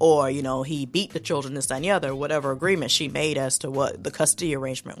alcoholic or, he beat the children, this and the other, whatever agreement she made as to what the custody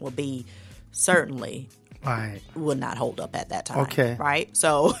arrangement will be, certainly would not hold up at that time. Okay. Right?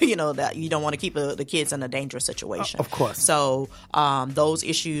 So, that you don't want to keep the kids in a dangerous situation. Of course. So, those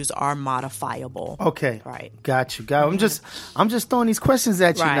issues are modifiable. Okay. Right. Got you. I'm just throwing these questions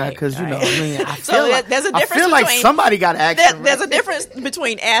at you now because, I feel like somebody got action. There's a difference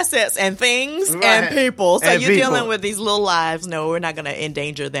between assets and things and people. So you're dealing with these little lives. No, we're not going to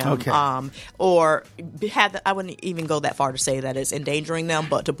endanger them. Okay. I wouldn't even go that far to say that it's endangering them,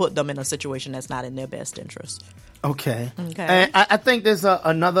 but to put them in a situation that's not in their best interest. Okay. And I think there's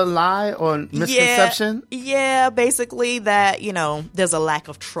another lie or misconception. Yeah, basically that, there's a lack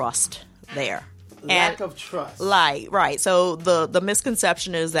of trust there. Lack of trust. Right. So the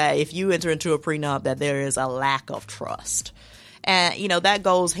misconception is that if you enter into a prenup that there is a lack of trust. And, that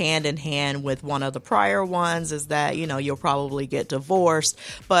goes hand in hand with one of the prior ones is that, you'll probably get divorced.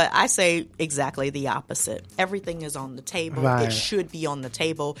 But I say exactly the opposite. Everything is on the table. Right. It should be on the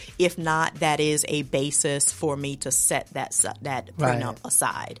table. If not, that is a basis for me to set that prenup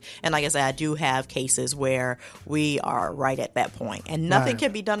aside. And like I said, I do have cases where we are right at that point. And nothing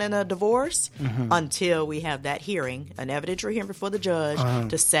can be done in a divorce until we have that hearing, an evidentiary hearing before the judge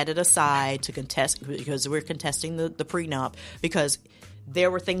to set it aside, to contest, because we're contesting the prenup. Because there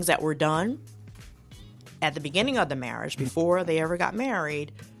were things that were done at the beginning of the marriage before they ever got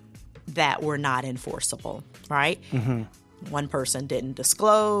married that were not enforceable, right? One person didn't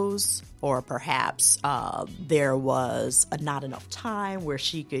disclose, or perhaps there was not enough time where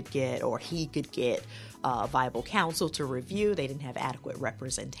she could get or he could get viable counsel to review. They didn't have adequate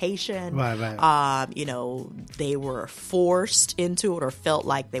representation. They were forced into it or felt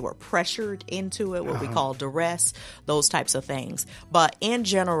like they were pressured into it, what we call duress, those types of things. But in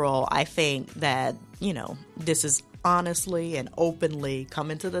general, I think that, this is honestly and openly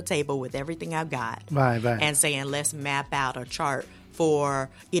coming to the table with everything I've got and saying, let's map out a chart for,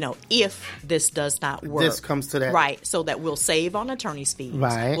 if this does not work. This comes to that. Right. So that we'll save on attorney's fees.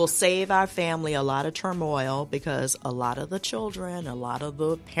 Right. We'll save our family a lot of turmoil because a lot of the children, a lot of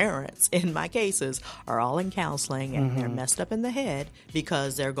the parents, in my cases, are all in counseling and they're messed up in the head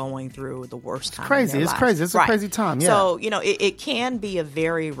because they're going through the worst time. It's crazy. It's a crazy time. Yeah. So, it can be a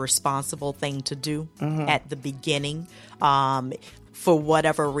very responsible thing to do at the beginning. For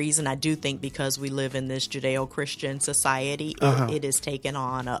whatever reason, I do think because we live in this Judeo-Christian society, it is taken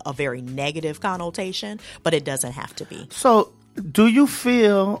on a very negative connotation, but it doesn't have to be. So do you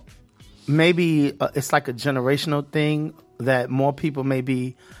feel maybe it's like a generational thing that more people may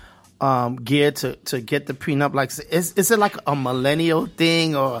be geared to get the prenup? Like, is it like a millennial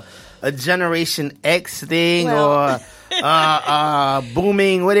thing or a Generation X thing or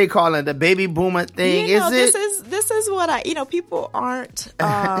booming, what do you call it, the baby boomer thing? is what people aren't.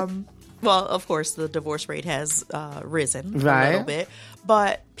 Well, of course, the divorce rate has risen a little bit,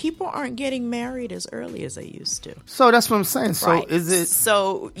 but people aren't getting married as early as they used to. So that's what I'm saying. So is it?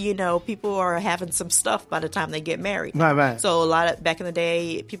 So, people are having some stuff by the time they get married. Right. So back in the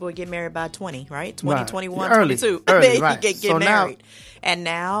day, people would get married by 20, right? 20, right. 21, early, 22. Early, they right. get so married. Now, and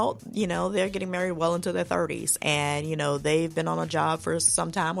now, they're getting married well into their 30s. And, they've been on a job for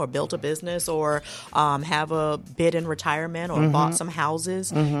some time or built a business or have a bid in retirement or bought some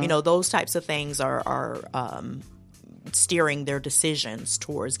houses. Those types of things are steering their decisions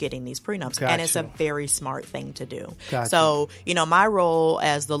towards getting these prenups. Gotcha. And it's a very smart thing to do. Gotcha. So, my role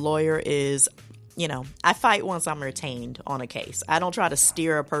as the lawyer is, I fight once I'm retained on a case. I don't try to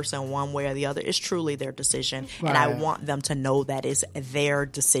steer a person one way or the other. It's truly their decision. Right. And I want them to know that is their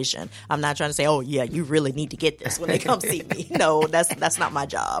decision. I'm not trying to say, oh, yeah, you really need to get this when they come see me. No, that's not my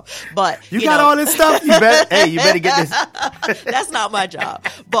job. But you got all this stuff? You better get this. That's not my job.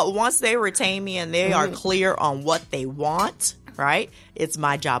 But once they retain me and they are clear on what they want, right? It's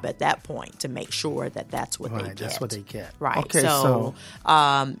my job at that point to make sure that that's what they get. That's what they get. Right. Okay, so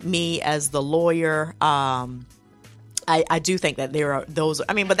me as the lawyer, I do think that there are those.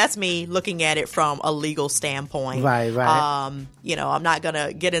 But that's me looking at it from a legal standpoint. Right. I'm not going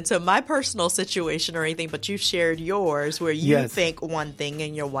to get into my personal situation or anything, but you've shared yours where you think one thing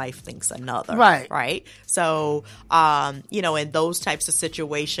and your wife thinks another. Right. So, in those types of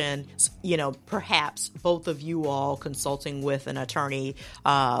situations, perhaps both of you all consulting with an attorney,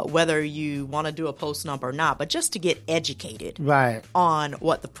 whether you want to do a post number or not, but just to get educated on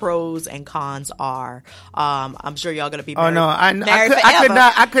what the pros and cons are. I'm sure y'all going to be married. Oh no,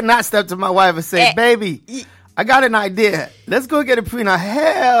 I could not step to my wife and say, "Baby, I got an idea. Let's go get a prenup."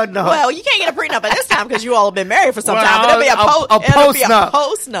 Hell no. Well, you can't get a prenup at this time because you all have been married for some time. But it'll be a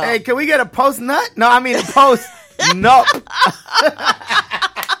post nut. Hey, can we get a post nut? No, I mean a post nope.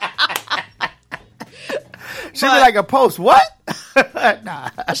 She'd be like, a post what? Nah.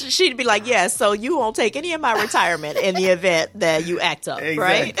 She'd be like, yes, so you won't take any of my retirement in the event that you act up, exactly.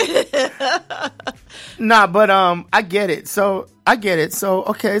 Right? Nah, but I get it. So okay,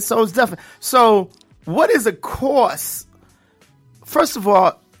 so it's definitely. So what is a course? First of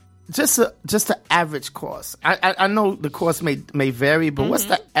all, just an average course. I know the course may vary, but what's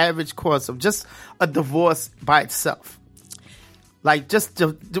the average course of just a divorce by itself? Like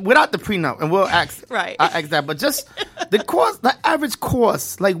without the prenup, and we'll ask, right? I'll ask that, but just the average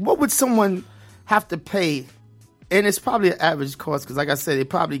course. Like, what would someone have to pay? And it's probably an average cost because, like I said,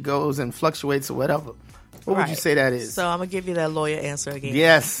 it probably goes and fluctuates or whatever. What would you say that is? So I'm gonna give you that lawyer answer again.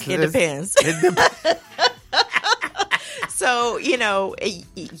 Yes, it depends. So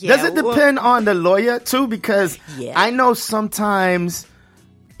does it depend on the lawyer too? Because I know sometimes,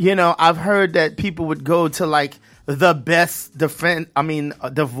 I've heard that people would go to like the best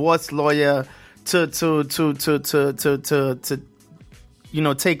divorce lawyer to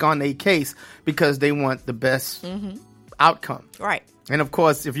take on a case because they want the best outcome. Right. And of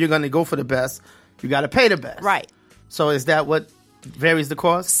course, if you're going to go for the best, you got to pay the best. Right. So is that what varies the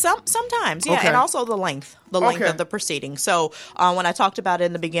cost? Sometimes, yeah, okay. And also the length of the proceeding. So when I talked about it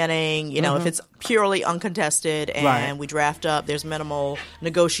in the beginning, if it's purely uncontested and we draft up, there's minimal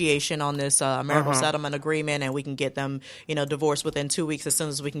negotiation on this marital settlement agreement, and we can get them, divorced within 2 weeks as soon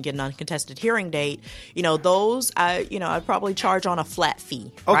as we can get an uncontested hearing date. Those I'd probably charge on a flat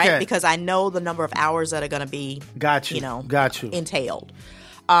fee, right? Because I know the number of hours that are going to be, got you, entailed.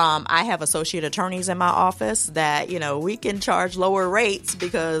 I have associate attorneys in my office that, we can charge lower rates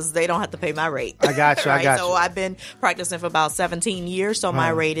because they don't have to pay my rate. I got you. Right? So I've been practicing for about 17 years, so my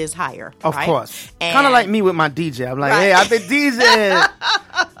rate is higher. Of course. Kind of like me with my DJ. I'm like, hey, I've been DJing.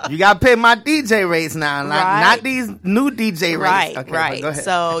 You got to pay my DJ rates now, not these new DJ rates. Right. Go ahead.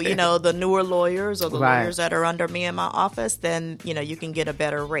 So, the newer lawyers or the lawyers that are under me in my office, then, you can get a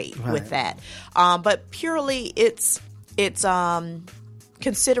better rate with that. But purely it's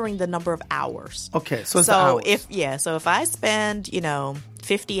considering the number of hours. Okay, so it's the hours. If I spend,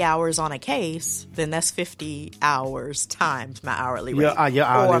 50 hours on a case, then that's 50 hours times my hourly rate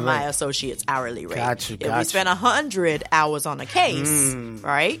or my associate's hourly rate. Gotcha. If we spend 100 hours on a case,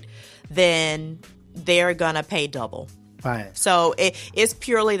 right, then they're going to pay double. Right. So it's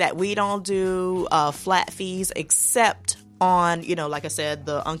purely that we don't do flat fees except on, like I said,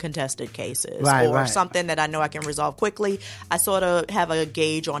 the uncontested cases or something that I know I can resolve quickly. I sort of have a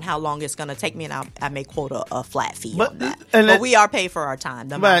gauge on how long it's going to take me, and I may quote a flat fee on that. But we are paid for our time.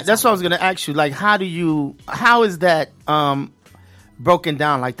 Right, that's what I was going to ask you. Like, how is that broken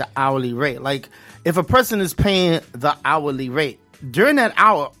down, like the hourly rate? Like, if a person is paying the hourly rate, during that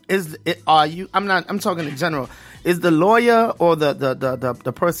hour, I'm talking in general, is the lawyer or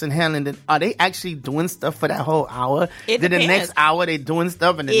the person handling it, are they actually doing stuff for that whole hour? Then the next hour they doing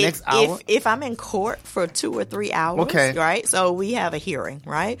stuff and the next hour? If I'm in court for 2 or 3 hours, right? So we have a hearing,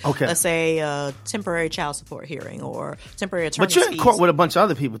 right? Okay. Let's say a temporary child support hearing or temporary attorney fees. But you're in court with a bunch of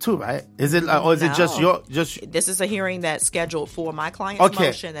other people too, right? Is it or is it just your This is a hearing that's scheduled for my client's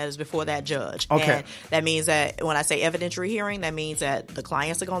motion that is before that judge. Okay. And that means that when I say evidentiary hearing, that means that the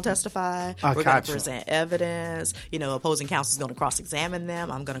clients are going to testify. We're going to present evidence. Opposing counsel is going to cross-examine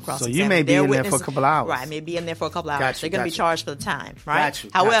them. I'm going to cross-examine So you may be in there for a couple hours. Right, I may be in there for a couple hours. They're going to be charged for the time, right?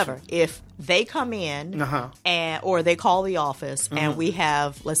 However, if they come in or they call the office and we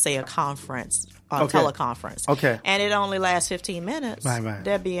have, let's say, a conference, teleconference, and it only lasts 15 minutes,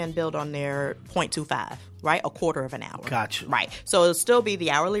 they're being billed on their 0.25. Right, a quarter of an hour. Gotcha. Right, so it'll still be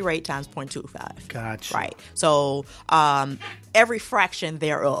the hourly rate times 0.25. Gotcha. Right, so every fraction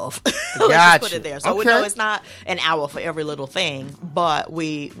thereof. Let's just put it there. So we know it's not an hour for every little thing, but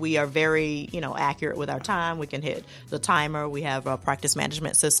we are very accurate with our time. We can hit the timer. We have a practice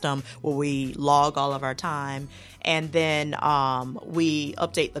management system where we log all of our time. And then we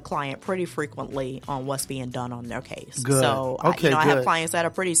update the client pretty frequently on what's being done on their case. Good. So I have clients that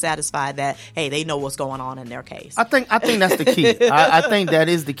are pretty satisfied that they know what's going on in their case. I think that's the key. I think that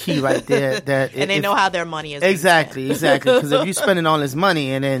is the key right there. And they know how their money is. Exactly. Because if you're spending all this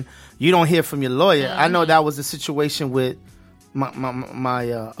money and then you don't hear from your lawyer, I know that was the situation with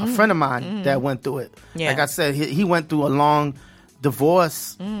a friend of mine that went through it. Yeah. Like I said, he went through a long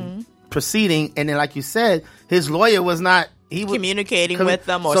divorce. Proceeding, and then like you said, his lawyer was not communicating with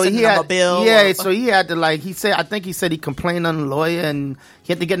them or sending them a bill. Yeah, so he had to I think he said he complained on the lawyer and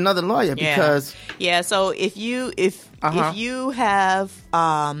he had to get another lawyer because so if you have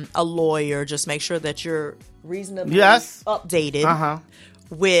a lawyer, just make sure that you're reasonably updated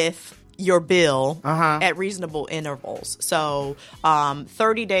with your bill at reasonable intervals. So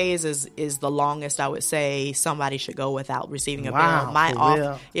 30 days is the longest I would say somebody should go without receiving a bill. My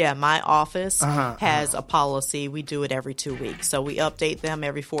office has a policy. We do it every 2 weeks. So we update them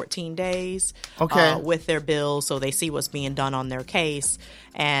every 14 days with their bills so they see what's being done on their case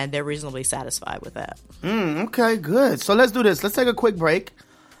and they're reasonably satisfied with that. Okay, good. So let's do this. Let's take a quick break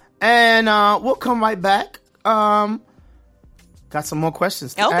and we'll come right back. Got some more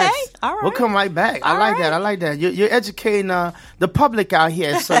questions to ask. All right. We'll come right back. I like that. You're educating the public out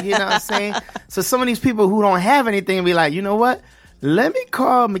here. So, you know what I'm saying? So some of these people who don't have anything be like, you know what? Let me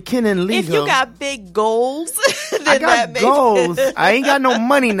call McKinnon Legal. If you got big goals, I got goals. I ain't got no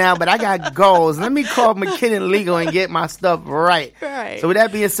money now, but I got goals. Let me call McKinnon Legal and get my stuff right. So with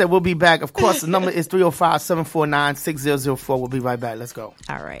that being said, we'll be back. Of course, the number is 305-749-6004. We'll be right back. Let's go.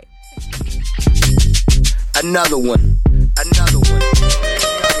 All right. Another one.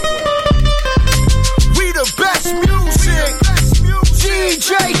 We the best music.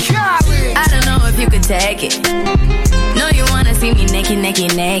 DJ Khaled. I don't know if you could take it. No, you wanna see me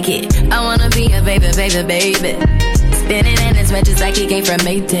naked. I wanna be a baby. Spinning in his red just like he came from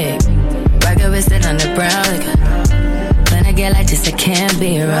Maytag. Rocket with it on the brown. When I get like this, I can't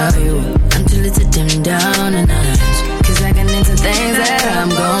be around you. I'm too little to dim down a notch. Cause I can into things that I'm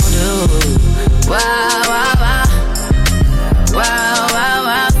gon' do. Wow,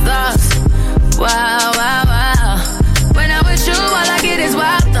 thoughts. Wow. When I'm with you, all I get is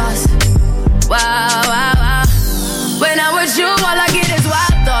wild thoughts. Wow. When I'm with you, all I get is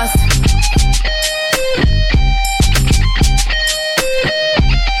wild thoughts.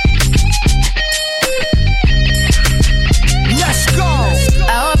 Let's go. I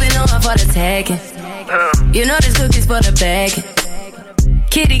hope you know I'm for the taking. You know this cookie's for the bag.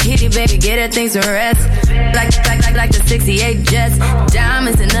 Kitty, baby, get her things to rest. Like the 68 Jets.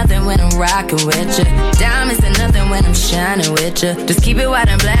 Diamonds are nothing when I'm rocking with you. Diamonds are nothing when I'm shining with you. Just keep it white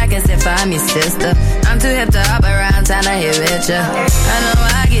and black as if I'm your sister. I'm too hip to hop around, time to hit with you. I know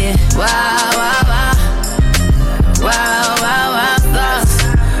I get wow, thoughts.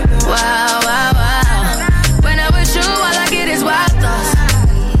 Wow. When I'm with you, all I get is wild thoughts.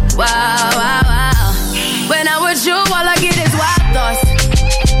 Wow. When I'm with you, all I get is wild thoughts.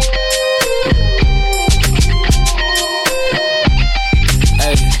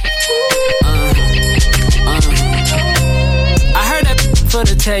 For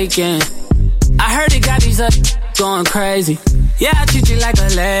the taking, I heard it got these up going crazy. Yeah, I treat you like a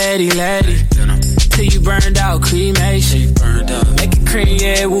lady. Till you burned out, cremation. Make it cream,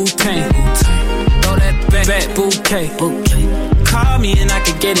 yeah, Wu-Tang. Throw that back bouquet. Call me and I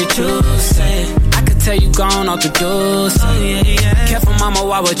could get it, you say. I could tell you gone off the doors. Oh, yeah, yeah. Careful, mama,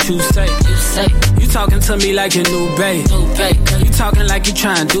 why what you say? You talking to me like your new babe. You talking like you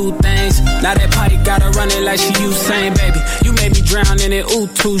trying to do things. Now that pipe gotta run it like she Usain, baby. You made me drown in it, ooh,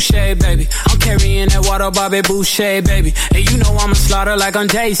 touche, baby. I'm carrying that water, Bobby Boucher, baby. And you know I'ma slaughter like I'm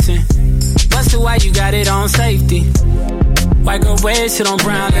Jason. Busted, why you got it on safety? White girl red shit on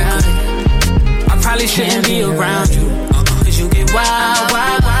brown liquor. I probably shouldn't be around you. Cause you get wild,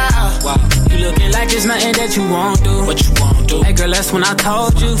 wild, wild. You looking like it's nothing that you won't do. What you won't do? Hey girl, that's when I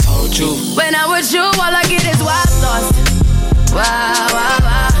told you. When I'm with you, all I get is wild thoughts. Wow, wow,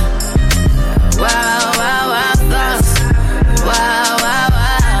 wow. Wow, wow, wow thoughts. Wow, wow,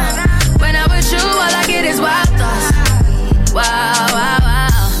 wow. When I'm with you, all I get is wild thoughts. Wow, wow, wow.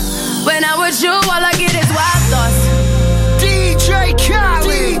 When I'm with you, all I get is wild thoughts. DJ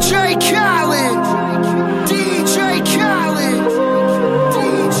Khaled, DJ Khaled, DJ Khaled,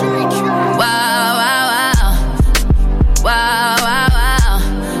 DJ Khaled. Wow, wow, wow. Wow, wow,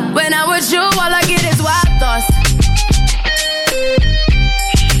 wow. When I'm with you, all I get is wild thoughts.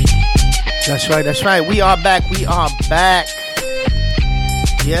 That's right, that's right. We are back, we are back.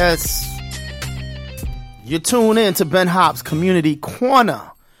 Yes. You tune in to Ben Hops Community Corner.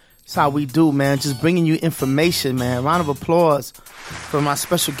 That's how we do, man. Just bringing you information, man. Round of applause for my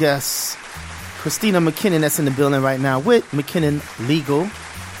special guest, Christina McKinnon, that's in the building right now with McKinnon Legal.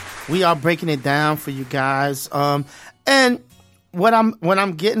 We are breaking it down for you guys. And what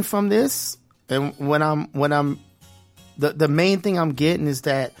I'm getting from this, and the main thing I'm getting is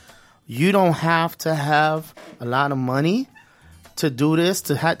that you don't have to have a lot of money to do this,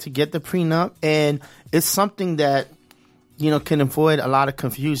 to get the prenup, and it's something that can avoid a lot of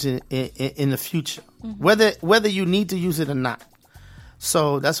confusion in the future, whether you need to use it or not.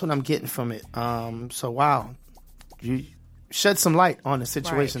 So that's what I'm getting from it. So wow, you shed some light on the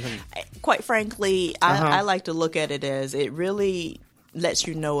situation. Right. Quite frankly, I like to look at it as it really lets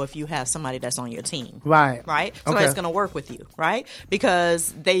you know if you have somebody that's on your team. Right. Somebody that's going to work with you, right?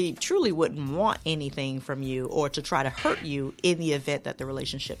 Because they truly wouldn't want anything from you or to try to hurt you in the event that the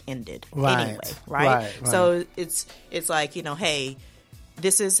relationship ended anyway, right? So it's like, hey,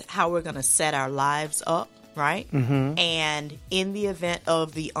 this is how we're going to set our lives up. Right? Mm-hmm. And in the event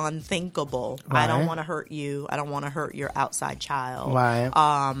of the unthinkable, I don't want to hurt you. I don't want to hurt your outside child. Right.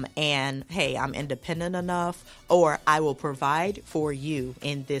 And hey, I'm independent enough, or I will provide for you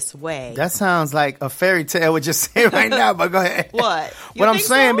in this way. That sounds like a fairy tale what you're saying right now, but go ahead. What? What I'm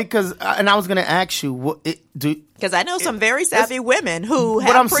saying, because, and I was going to ask you, because I know some very savvy women who have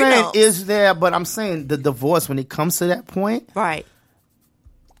What I'm prenups. saying but I'm saying the divorce, when it comes to that point. Right.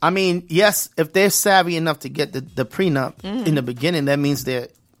 I mean, yes, if they're savvy enough to get the prenup in the beginning, that means they're,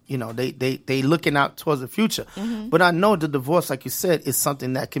 they looking out towards the future. Mm-hmm. But I know the divorce, like you said, is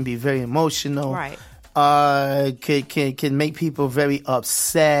something that can be very emotional. Right. Can make people very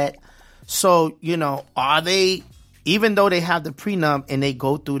upset. So, are they, even though they have the prenup and they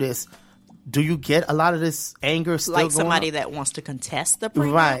go through this, do you get a lot of this anger still like going somebody on? That wants to contest the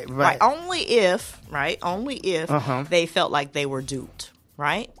prenup? Right. Only if they felt like they were duped.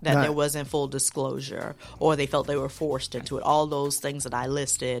 Right? That there wasn't full disclosure, or they felt they were forced into it. All those things that I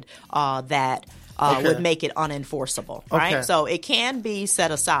listed that would make it unenforceable. Right? Okay. So it can be set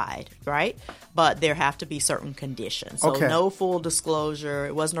aside, right? But there have to be certain conditions. So no full disclosure.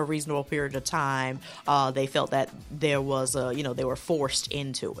 It wasn't a reasonable period of time. They felt that there was they were forced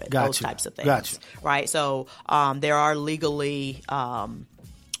into it. Those types of things. Gotcha. Right? So there are legally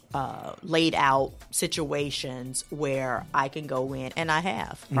laid out situations where I can go in, and I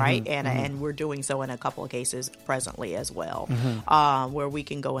have, right? And we're doing so in a couple of cases presently as well, where we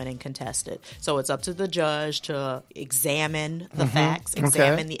can go in and contest it. So it's up to the judge to examine the facts,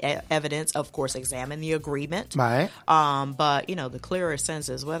 examine the evidence, of course, examine the agreement. Right. But, the clearer sense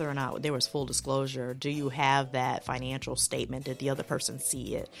is whether or not there was full disclosure. Do you have that financial statement? Did the other person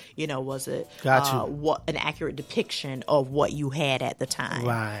see it? Was it what an accurate depiction of what you had at the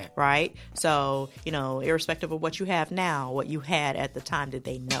time? Right? So, irrespective of what you have now, what you had at the time, did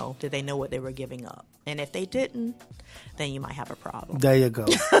they know? Did they know what they were giving up? And if they didn't, then you might have a problem. There you go.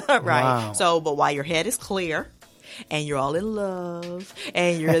 Right. Wow. So, but while your head is clear and you're all in love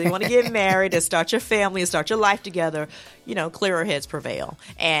and you really want to get married and start your family and start your life together, clearer heads prevail.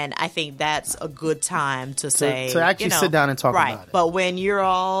 And I think that's a good time to say... To actually sit down and talk about it. But when you're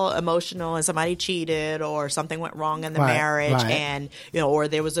all emotional and somebody cheated or something went wrong in the marriage and, or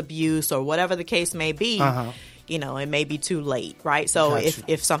there was abuse or whatever the case may be, it may be too late, right? So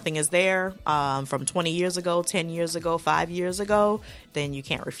if something is there from 20 years ago, 10 years ago, 5 years ago, then you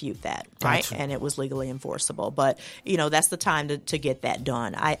can't refute that, right? And it was legally enforceable. But, that's the time to get that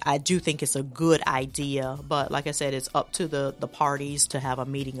done. I do think it's a good idea, but like I said, it's up to the parties to have a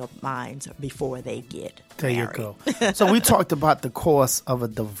meeting of minds before they get married. There you go. So we talked about the cost of a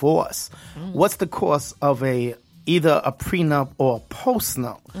divorce. What's the cost of either a prenup or a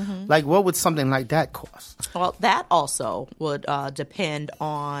postnup? Like, what would something like that cost? Well, that also would depend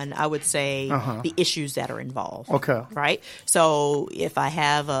on, I would say, the issues that are involved. Okay. Right? So if I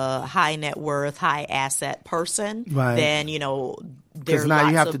have a high net worth, high asset person, then, because now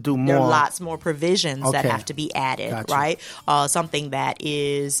you have to do more. There are lots more provisions that have to be added, right? Something that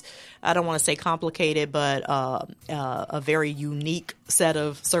is, I don't want to say complicated, but a very unique set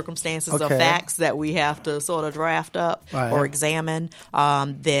of circumstances or facts that we have to sort of draft up or examine,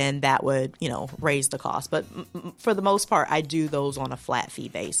 then that would, raise the cost. But for the most part, I do those on a flat fee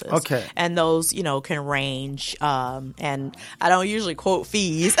basis. Okay. And those, can range, and I don't usually quote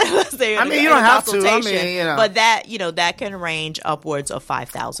fees. You don't have to. But that, that can range upwards of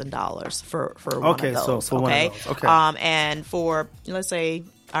 $5,000 for one of those. So for one of those. Okay. And for, let's say,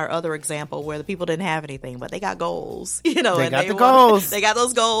 our other example where the people didn't have anything, but they got goals, they got goals. They got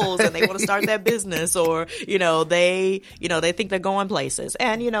those goals and they want to start that business, or, they think they're going places.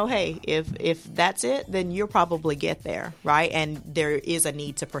 And, hey, if that's it, then you'll probably get there. Right. And there is a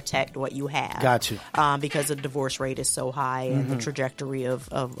need to protect what you have. Got you. Because the divorce rate is so high and the trajectory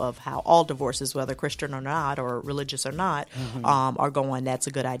of how all divorces, whether Christian or not, or religious or not, are going, that's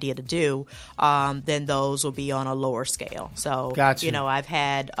a good idea to do. Then those will be on a lower scale. So, I've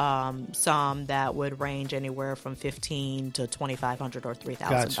had some that would range anywhere from $1,500 to $2,500 or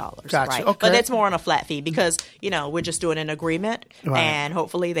 $3,000. Right? Okay. But that's more on a flat fee because we're just doing an agreement, and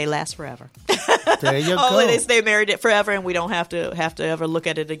hopefully they last forever. There you go. Hopefully they stay married forever, and we don't have to ever look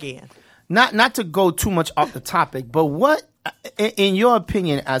at it again. Not to go too much off the topic, but what, in your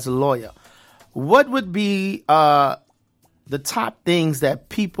opinion, as a lawyer, what would be the top things that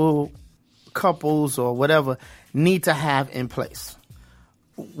people, couples, or whatever need to have in place?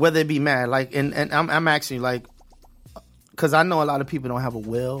 Whether it be married, like, and I'm actually like, because I know a lot of people don't have a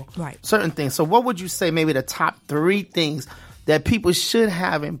will, right? Certain things. So, what would you say? Maybe the top 3 things that people should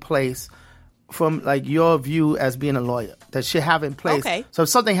have in place, from like your view as being a lawyer, that should have in place. Okay. So, if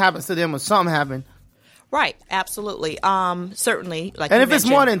something happens to them or something happens. Right, absolutely. Certainly, like, and if it's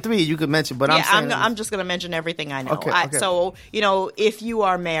more than 3, you could mention. But I'm just going to mention everything I know. Okay. So, if you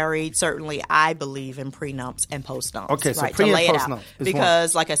are married, certainly I believe in prenups and postnups. Okay, so right, pre to and lay postnup it out,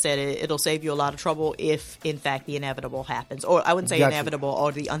 because, like I said, it'll save you a lot of trouble if, in fact, the inevitable happens, or I wouldn't say inevitable,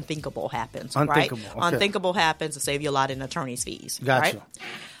 or the unthinkable happens. Unthinkable. Right? Okay. Unthinkable happens to save you a lot in attorney's fees. Gotcha. Right?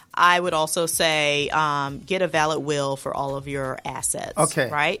 I would also say get a valid will for all of your assets. Okay.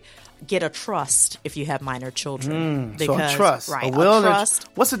 Right? Get a trust if you have minor children. So a trust. Right, a will. A trust.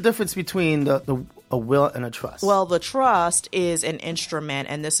 What's the difference between a will and a trust? Well, the trust is an instrument,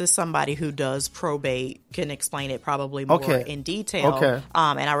 and this is somebody who does probate can explain it probably more in detail. Okay.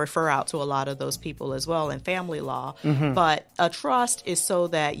 And I refer out to a lot of those people as well in family law. But a trust is so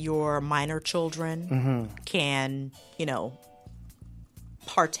that your minor children can,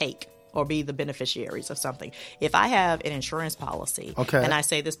 partake or be the beneficiaries of something. If I have an insurance policy and I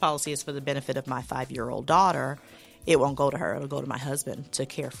say this policy is for the benefit of my 5-year-old daughter, it won't go to her. It'll go to my husband to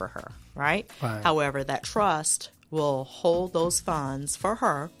care for her, right? However, that trust will hold those funds for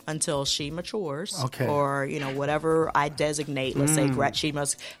her until she matures or, whatever I designate. Let's say she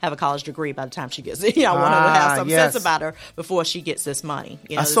must have a college degree by the time she gets it. I want her to have some sense about her before she gets this money.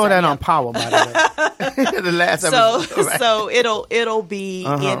 I saw that on Power, by the way. The last episode. Right? So it'll be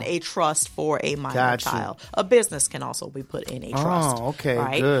in a trust for a minor child. A business can also be put in a trust. Oh, okay,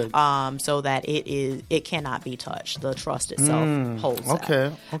 right? good. So that it cannot be touched. The trust itself holds that.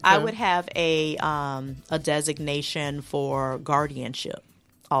 Okay. I would have a designation for guardianship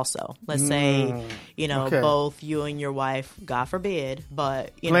also. Let's say, both you and your wife, God forbid,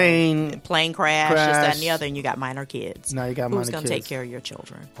 but plane crash, this, that, and the other, and you got minor kids. Now you got Who's going to take care of your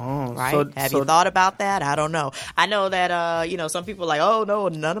children? Oh, right? Have you thought about that? I don't know. I know that, some people are like, oh, no,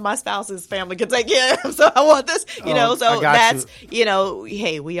 none of my spouse's family can take care of him, so I want this, so that's,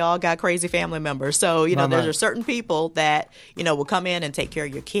 hey, we all got crazy family members. So, there's certain people that, will come in and take care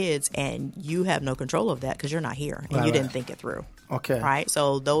of your kids, and you have no control of that because you're not here, and you didn't think it through. Okay. Right?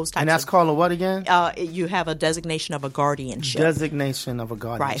 So those types And that's called a what again? You have a designation of a guardianship. Designation of a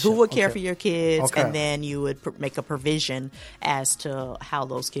guardianship. Right. Who would care for your kids, and then you would make a provision as to how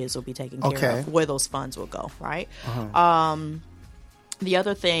those kids will be taken care of, where those funds will go, right? The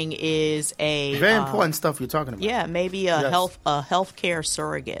other thing is a very important stuff you're talking about. Yeah, maybe a healthcare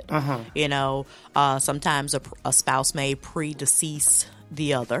surrogate. You know, sometimes a spouse may predecease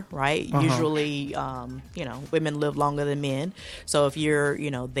the other, right? Usually, you know, women live longer than men. So if you're,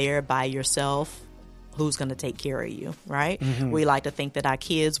 you know, there by yourself, who's going to take care of you, right? We like to think that our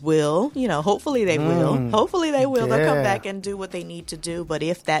kids will, you know, hopefully they will. Hopefully they will. They'll come back and do what they need to do. But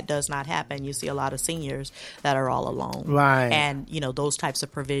if that does not happen, you see a lot of seniors that are all alone. Right. And, you know, those types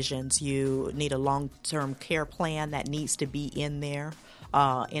of provisions, you need a long-term care plan that needs to be in there.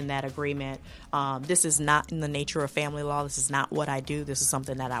 In that agreement. This is not in the nature of family law. This is not what I do. This is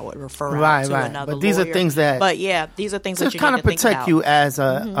something that I would refer out to another But these lawyer. Are things that... But yeah, these are things that you kind need of to think about. protect you as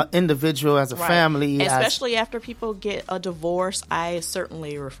an individual, as a family. Especially after people get a divorce, I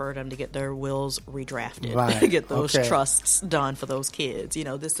certainly refer them to get their wills redrafted, to get those trusts done for those kids, you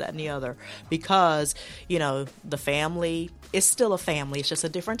know, this, that, and the other. Because, you know, the family is still a family. It's just a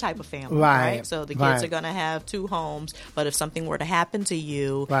different type of family, right? So the kids are going to have two homes. But if something were to happen to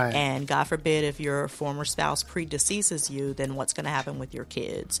you, and God forbid if your former spouse predeceases you, then what's going to happen with your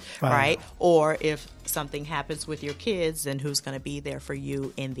kids, right? Or if something happens with your kids, then who's going to be there for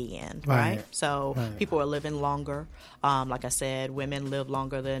you in the end, right? So people are living longer. Like I said, women live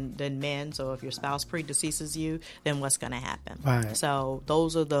longer than men. So if your spouse predeceases you, then what's going to happen? So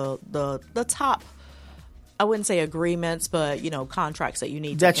those are the top, I wouldn't say agreements, but, you know, contracts that you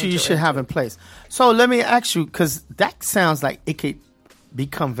need that you should have in place. So let me ask you, because that sounds like it could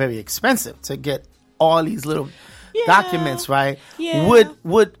become very expensive to get all these little documents, right? Yeah.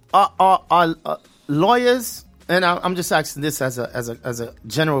 Would are lawyers, and I'm just asking this as a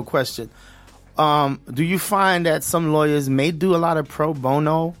general question. Do you find that some lawyers may do a lot of pro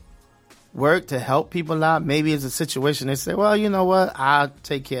bono work to help people out? Maybe it's a situation they say, well, you know what, I'll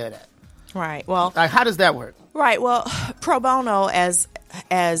take care of that. Right. Well, like, how does that work? Right. Well, pro bono, as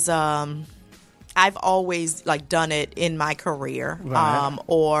I've always like done it in my career,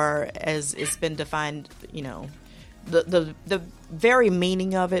 or as it's been defined, you know, the very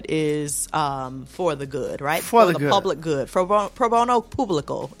meaning of it is for the good, right? For the public good. Pro bono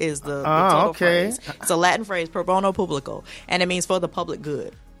publico is the total phrase. It's a Latin phrase, pro bono publico, and it means for the public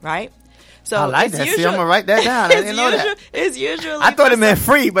good, right? So I like that. See, I'm gonna write that down. I didn't know that. It's usually I thought it meant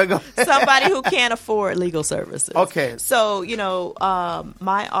free, but go somebody who can't afford legal services. Okay. So, you know,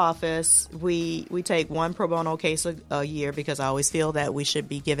 my office, we take one pro bono case a year because I always feel that we should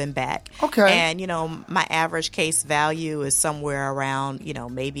be giving back. Okay. And, you know, my average case value is somewhere around, you know,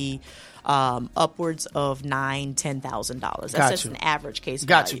 maybe upwards of $9,000-$10,000. That's just an average case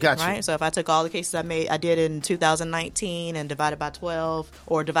value. Got you. Right? So if I took all the cases I did in 2019 and divided by 12,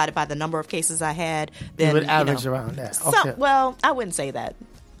 or divided by the number of cases I had, then you would average around that. Okay. Well, I wouldn't say that.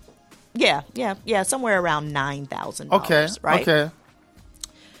 Yeah, somewhere around $9,000. Okay. Right. Okay.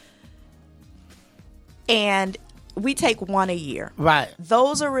 And we take one a year. Right.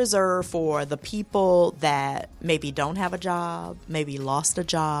 Those are reserved for the people that maybe don't have a job, maybe lost a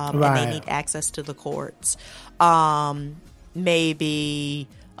job, and they need access to the courts. Maybe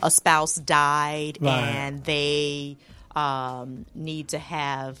a spouse died and they need to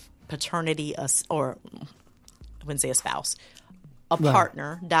have paternity, or I wouldn't say a spouse. A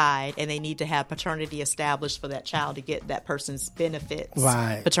partner died and they need to have paternity established for that child to get that person's benefits.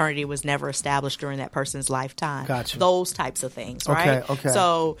 Right. Paternity was never established during that person's lifetime. Gotcha. Those types of things, right? Okay.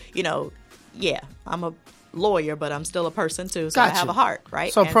 So, you know, I'm a lawyer, but I'm still a person too, so I have a heart,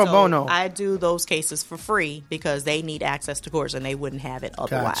 right? So pro bono. I do those cases for free because they need access to courts and they wouldn't have it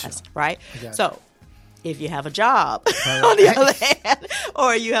otherwise, right? So if you have a job, on the other hand,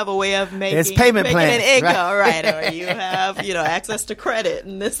 or you have a way of making payment plans, an income, right? Or you have, you know, access to credit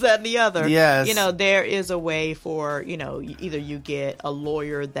and this, that, and the other. Yes. You know, there is a way for, you know, either you get a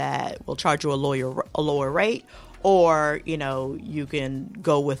lawyer that will charge you a lower rate, or, you know, you can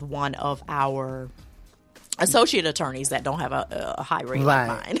go with one of our associate attorneys that don't have a high rate like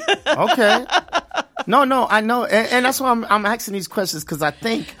mine. Okay. No, I know. And that's why I'm asking these questions, because I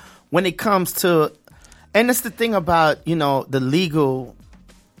think when it comes to, and it's the thing about, you know, the legal,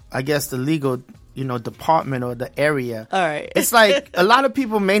 you know, department or the area. All right. It's like a lot of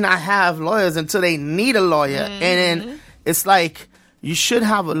people may not have lawyers until they need a lawyer. Mm-hmm. And then it's like you should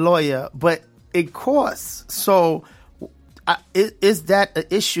have a lawyer, but it costs. So is that an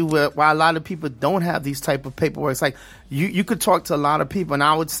issue why a lot of people don't have these type of paperwork? It's like you could talk to a lot of people, and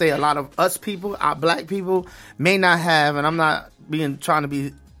I would say a lot of us people, our black people, may not have, and I'm not trying to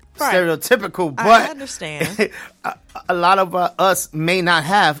be stereotypical, but I understand. a lot of us may not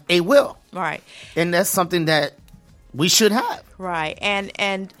have a will. Right. And that's something that we should have. Right.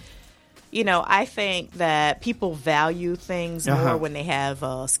 And I think that people value things more when they have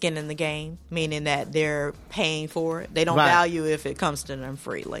skin in the game, meaning that they're paying for it. They don't value if it comes to them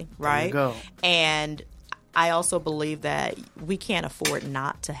freely, right? There you go. And I also believe that we can't afford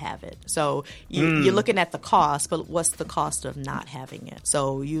not to have it. So you're looking at the cost, but what's the cost of not having it?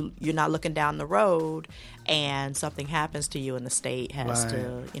 So you're not looking down the road and something happens to you and the state has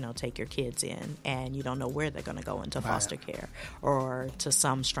to, take your kids in and you don't know where they're going to go into foster care or to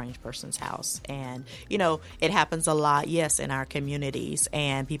some strange person's house. And, it happens a lot, yes, in our communities,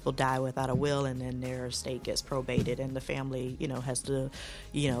 and people die without a will and then their estate gets probated and the family, has to,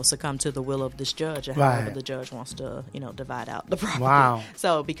 succumb to the will of this judge or however the judge wants to, divide out the property. Wow.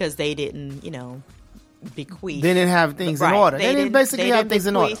 So because they didn't, bequeath. They didn't have things in order. They didn't basically have things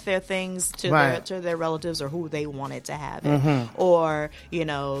in order. Bequeath their things to their relatives or who they wanted to have it. Or,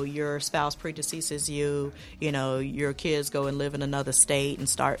 your spouse predeceases you, your kids go and live in another state and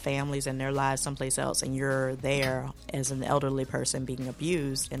start families and their lives someplace else and you're there as an elderly person being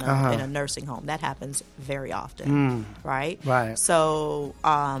abused in a nursing home. That happens very often, right? Right. So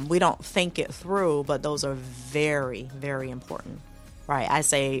we don't think it through, but those are very, very important. Right, I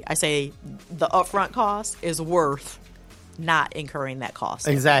say the upfront cost is worth not incurring that cost.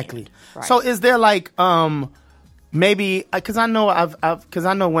 Exactly. Right. So is there maybe because I know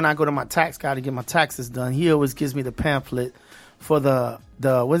when I go to my tax guy to get my taxes done, he always gives me the pamphlet for the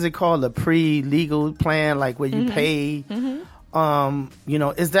what's it called, the pre-legal plan, like where you pay.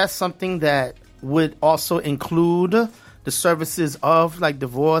 Is that something that would also include the services of like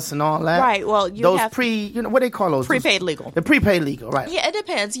divorce and all that? Right. Well, those what do they call those? Prepaid legal. The prepaid legal, right? Yeah, it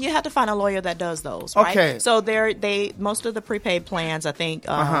depends. You have to find a lawyer that does those, right? Okay. So most of the prepaid plans, I think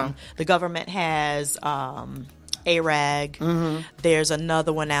the government has ARAG. There's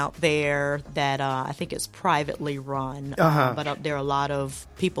another one out there that I think is privately run, but there are a lot of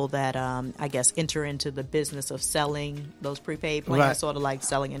people that I guess enter into the business of selling those prepaid plans, sort of like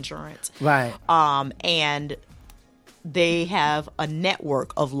selling insurance, right? And they have a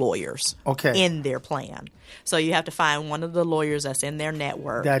network of lawyers in their plan. So you have to find one of the lawyers that's in their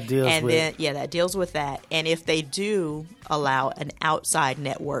network. That deals with that. And if they do allow an outside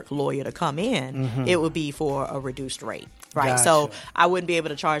network lawyer to come in, it would be for a reduced rate. Right. Gotcha. So I wouldn't be able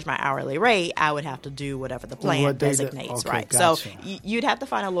to charge my hourly rate. I would have to do whatever the plan designates. Right. Gotcha. So you'd have to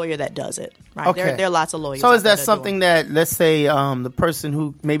find a lawyer that does it. Right. Okay. There are lots of lawyers. So is that something that, let's say, the person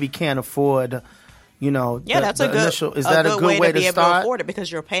who maybe can't afford, that's a good way to start? Able to afford it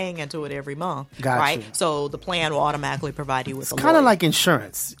because you're paying into it every month, right? So the plan will automatically provide you with. It's kind of like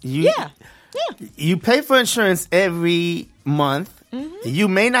insurance. You pay for insurance every month. You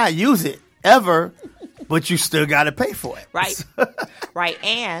may not use it ever, but you still got to pay for it, right? Right,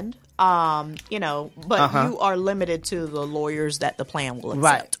 and. You are limited to the lawyers that the plan will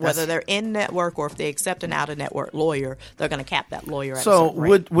accept. Right. Whether they're in network or if they accept an out of network lawyer, they're going to cap that lawyer at a certain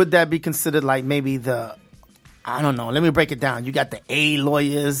rate. Would that be considered like maybe I don't know. Let me break it down. You got the A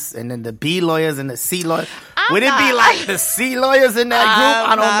lawyers and then the B lawyers and the C lawyers. Would it be like the C lawyers in that group?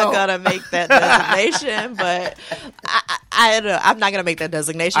 I don't know. I'm not going to make that designation, but I don't know. I'm not going to make that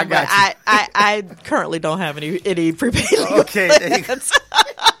designation, but I currently don't have any prepaid legal plans.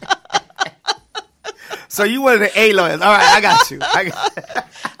 So you one of the A lawyers. All right, I got you.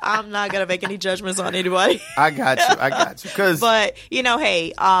 I'm not going to make any judgments on anybody. I got you. But,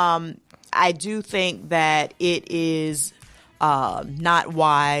 I do think that it is not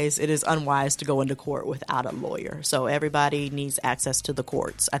wise. It is unwise to go into court without a lawyer. So everybody needs access to the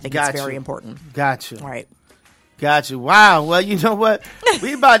courts. I think it's very important. Got you. Right. Got you. Wow. Well, you know what?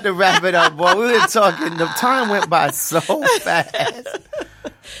 We about to wrap it up, boy. We were talking. The time went by so fast.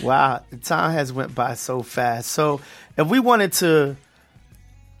 Wow. The time has went by so fast. So if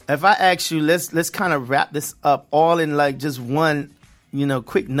I ask you, let's kind of wrap this up all in like just one,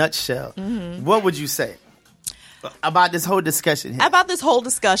 quick nutshell. What would you say about this whole discussion here? About this whole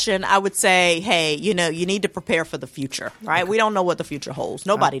discussion, I would say, hey, you need to prepare for the future, right? We don't know what the future holds.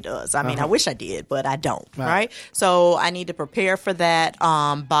 Nobody does. I mean, I wish I did, but I don't, right? So I need to prepare for that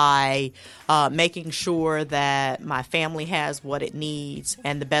by making sure that my family has what it needs.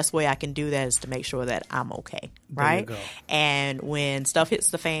 And the best way I can do that is to make sure that I'm okay, right? And when stuff hits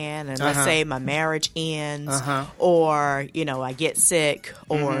the fan and let's say my marriage ends or, I get sick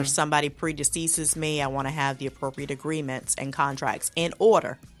or somebody predeceases me, I want to have the appropriate agreements and contracts in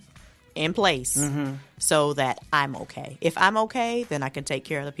order, in place, so that I'm okay. If I'm okay, then I can take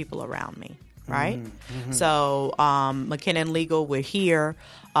care of the people around me, right? So McKinnon Legal, we're here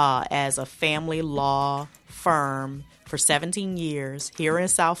as a family law firm for 17 years here in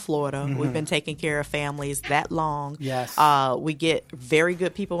South Florida. Mm-hmm. We've been taking care of families that long. Yes. We get very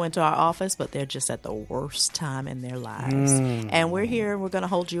good people into our office, but they're just at the worst time in their lives. And we're here, we're going to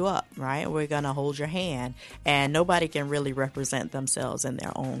hold you up, right? We're going to hold your hand. And nobody can really represent themselves in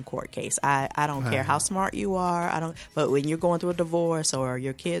their own court case. I don't care how smart you are. But when you're going through a divorce or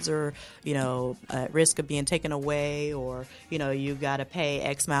your kids are, at risk of being taken away, or, you got to pay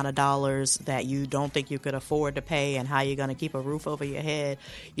X amount of dollars that you don't think you could afford to pay, and how you're going to keep a roof over your head,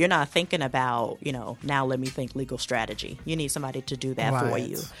 you're not thinking about, now let me think legal strategy. You need somebody to do that for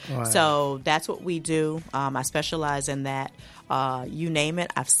you. Right. So that's what we do. I specialize in that. You name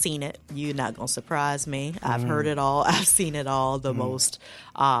it, I've seen it. You're not going to surprise me. I've heard it all. I've seen it all. The most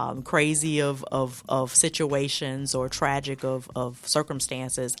crazy of situations or tragic of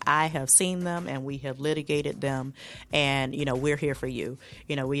circumstances. I have seen them, and we have litigated them. And, we're here for you.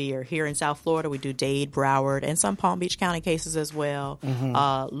 We are here in South Florida. We do Dade, Broward, and some Palm Beach County cases as well,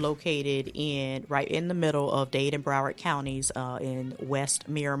 located right in the middle of Dade and Broward counties in West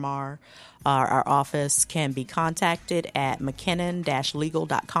Miramar. Our office can be contacted at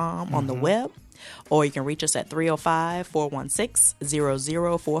mckinnon-legal.com on the web, or you can reach us at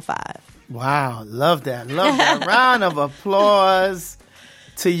 305-416-0045. Wow, love that. Love that. Round of applause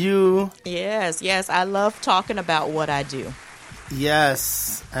to you. Yes. I love talking about what I do.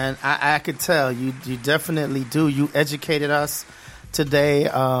 Yes, and I could tell you definitely do. You educated us today.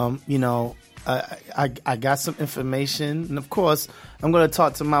 I got some information, and of course, I'm going to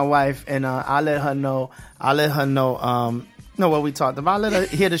talk to my wife, and I'll let her know what we talked about. I'll let her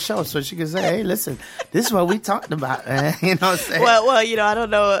hear the show so she can say, "Hey, listen, this is what we talked about." You know what I'm saying? Well, I don't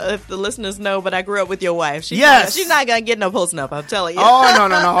know if the listeners know, but I grew up with your wife. She's not going to get no posting up. I'm telling you. Oh no!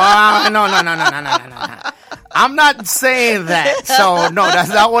 No. I'm not saying that. So no, that's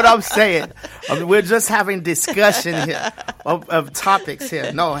not what I'm saying. We're just having discussion here of topics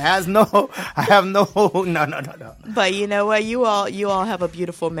here. No, I have no. But you know what? You all have a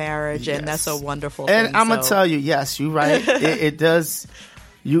beautiful marriage, and that's a wonderful thing. And I'm gonna tell you, yes, you're right. It does.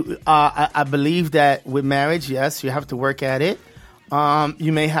 I believe that with marriage, yes, you have to work at it.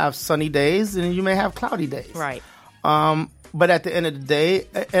 You may have sunny days, and you may have cloudy days. Right. But at the end of the day,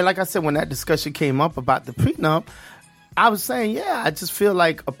 and like I said, when that discussion came up about the prenup, I was saying, I just feel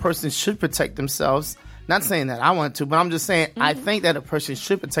like a person should protect themselves. Not saying that I want to, but I'm just saying I think that a person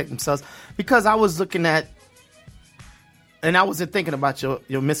should protect themselves, because I was looking at, and I wasn't thinking about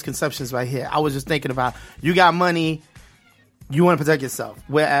your misconceptions right here. I was just thinking about, you got money, you want to protect yourself.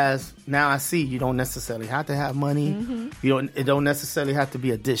 Whereas now I see you don't necessarily have to have money. It don't necessarily have to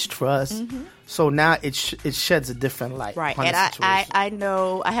be a distrust. So now it sheds a different light. Right. And I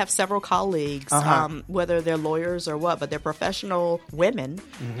know I have several colleagues, whether they're lawyers or what, but they're professional women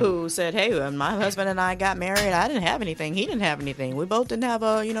who said, "Hey, when my husband and I got married, I didn't have anything. He didn't have anything. We both didn't have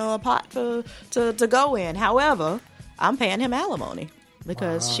a pot to go in. However, I'm paying him alimony."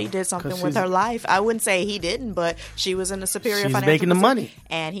 Because she did something with her life. I wouldn't say he didn't, but she was in a superior financial making the money.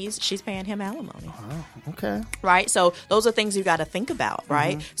 And she's paying him alimony. Wow, okay. Right? So those are things you got to think about,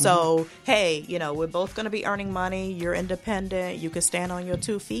 right? So, hey, we're both going to be earning money. You're independent. You can stand on your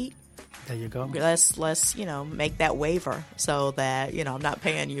 2 feet. There you go. Let's make that waiver so that, I'm not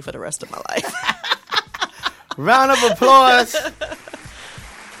paying you for the rest of my life. Round of applause.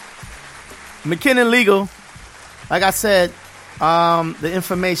 McKinnon Legal. Like I said, the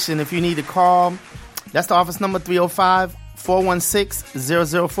information, if you need to call, that's the office number,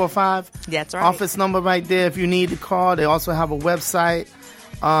 305-416-0045. That's right. Office number right there if you need to call. They also have a website,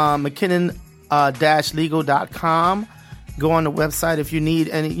 mckinnon-legal.com. Go on the website if you need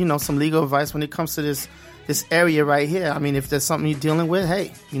any, some legal advice when it comes to this area right here. I mean, if there's something you're dealing with,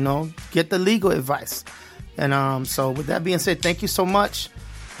 hey, get the legal advice. And so with that being said, thank you so much.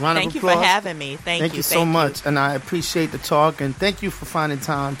 Thank you for having me. Thank you so much. And I appreciate the talk. And thank you for finding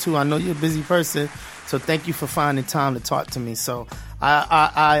time, too. I know you're a busy person, so thank you for finding time to talk to me. So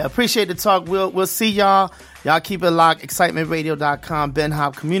I appreciate the talk. We'll see y'all. Y'all keep it locked. ExcitementRadio.com. Ben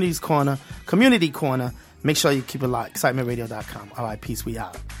Hop Community Corner. Make sure you keep it locked. ExcitementRadio.com. All right, peace. We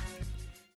out.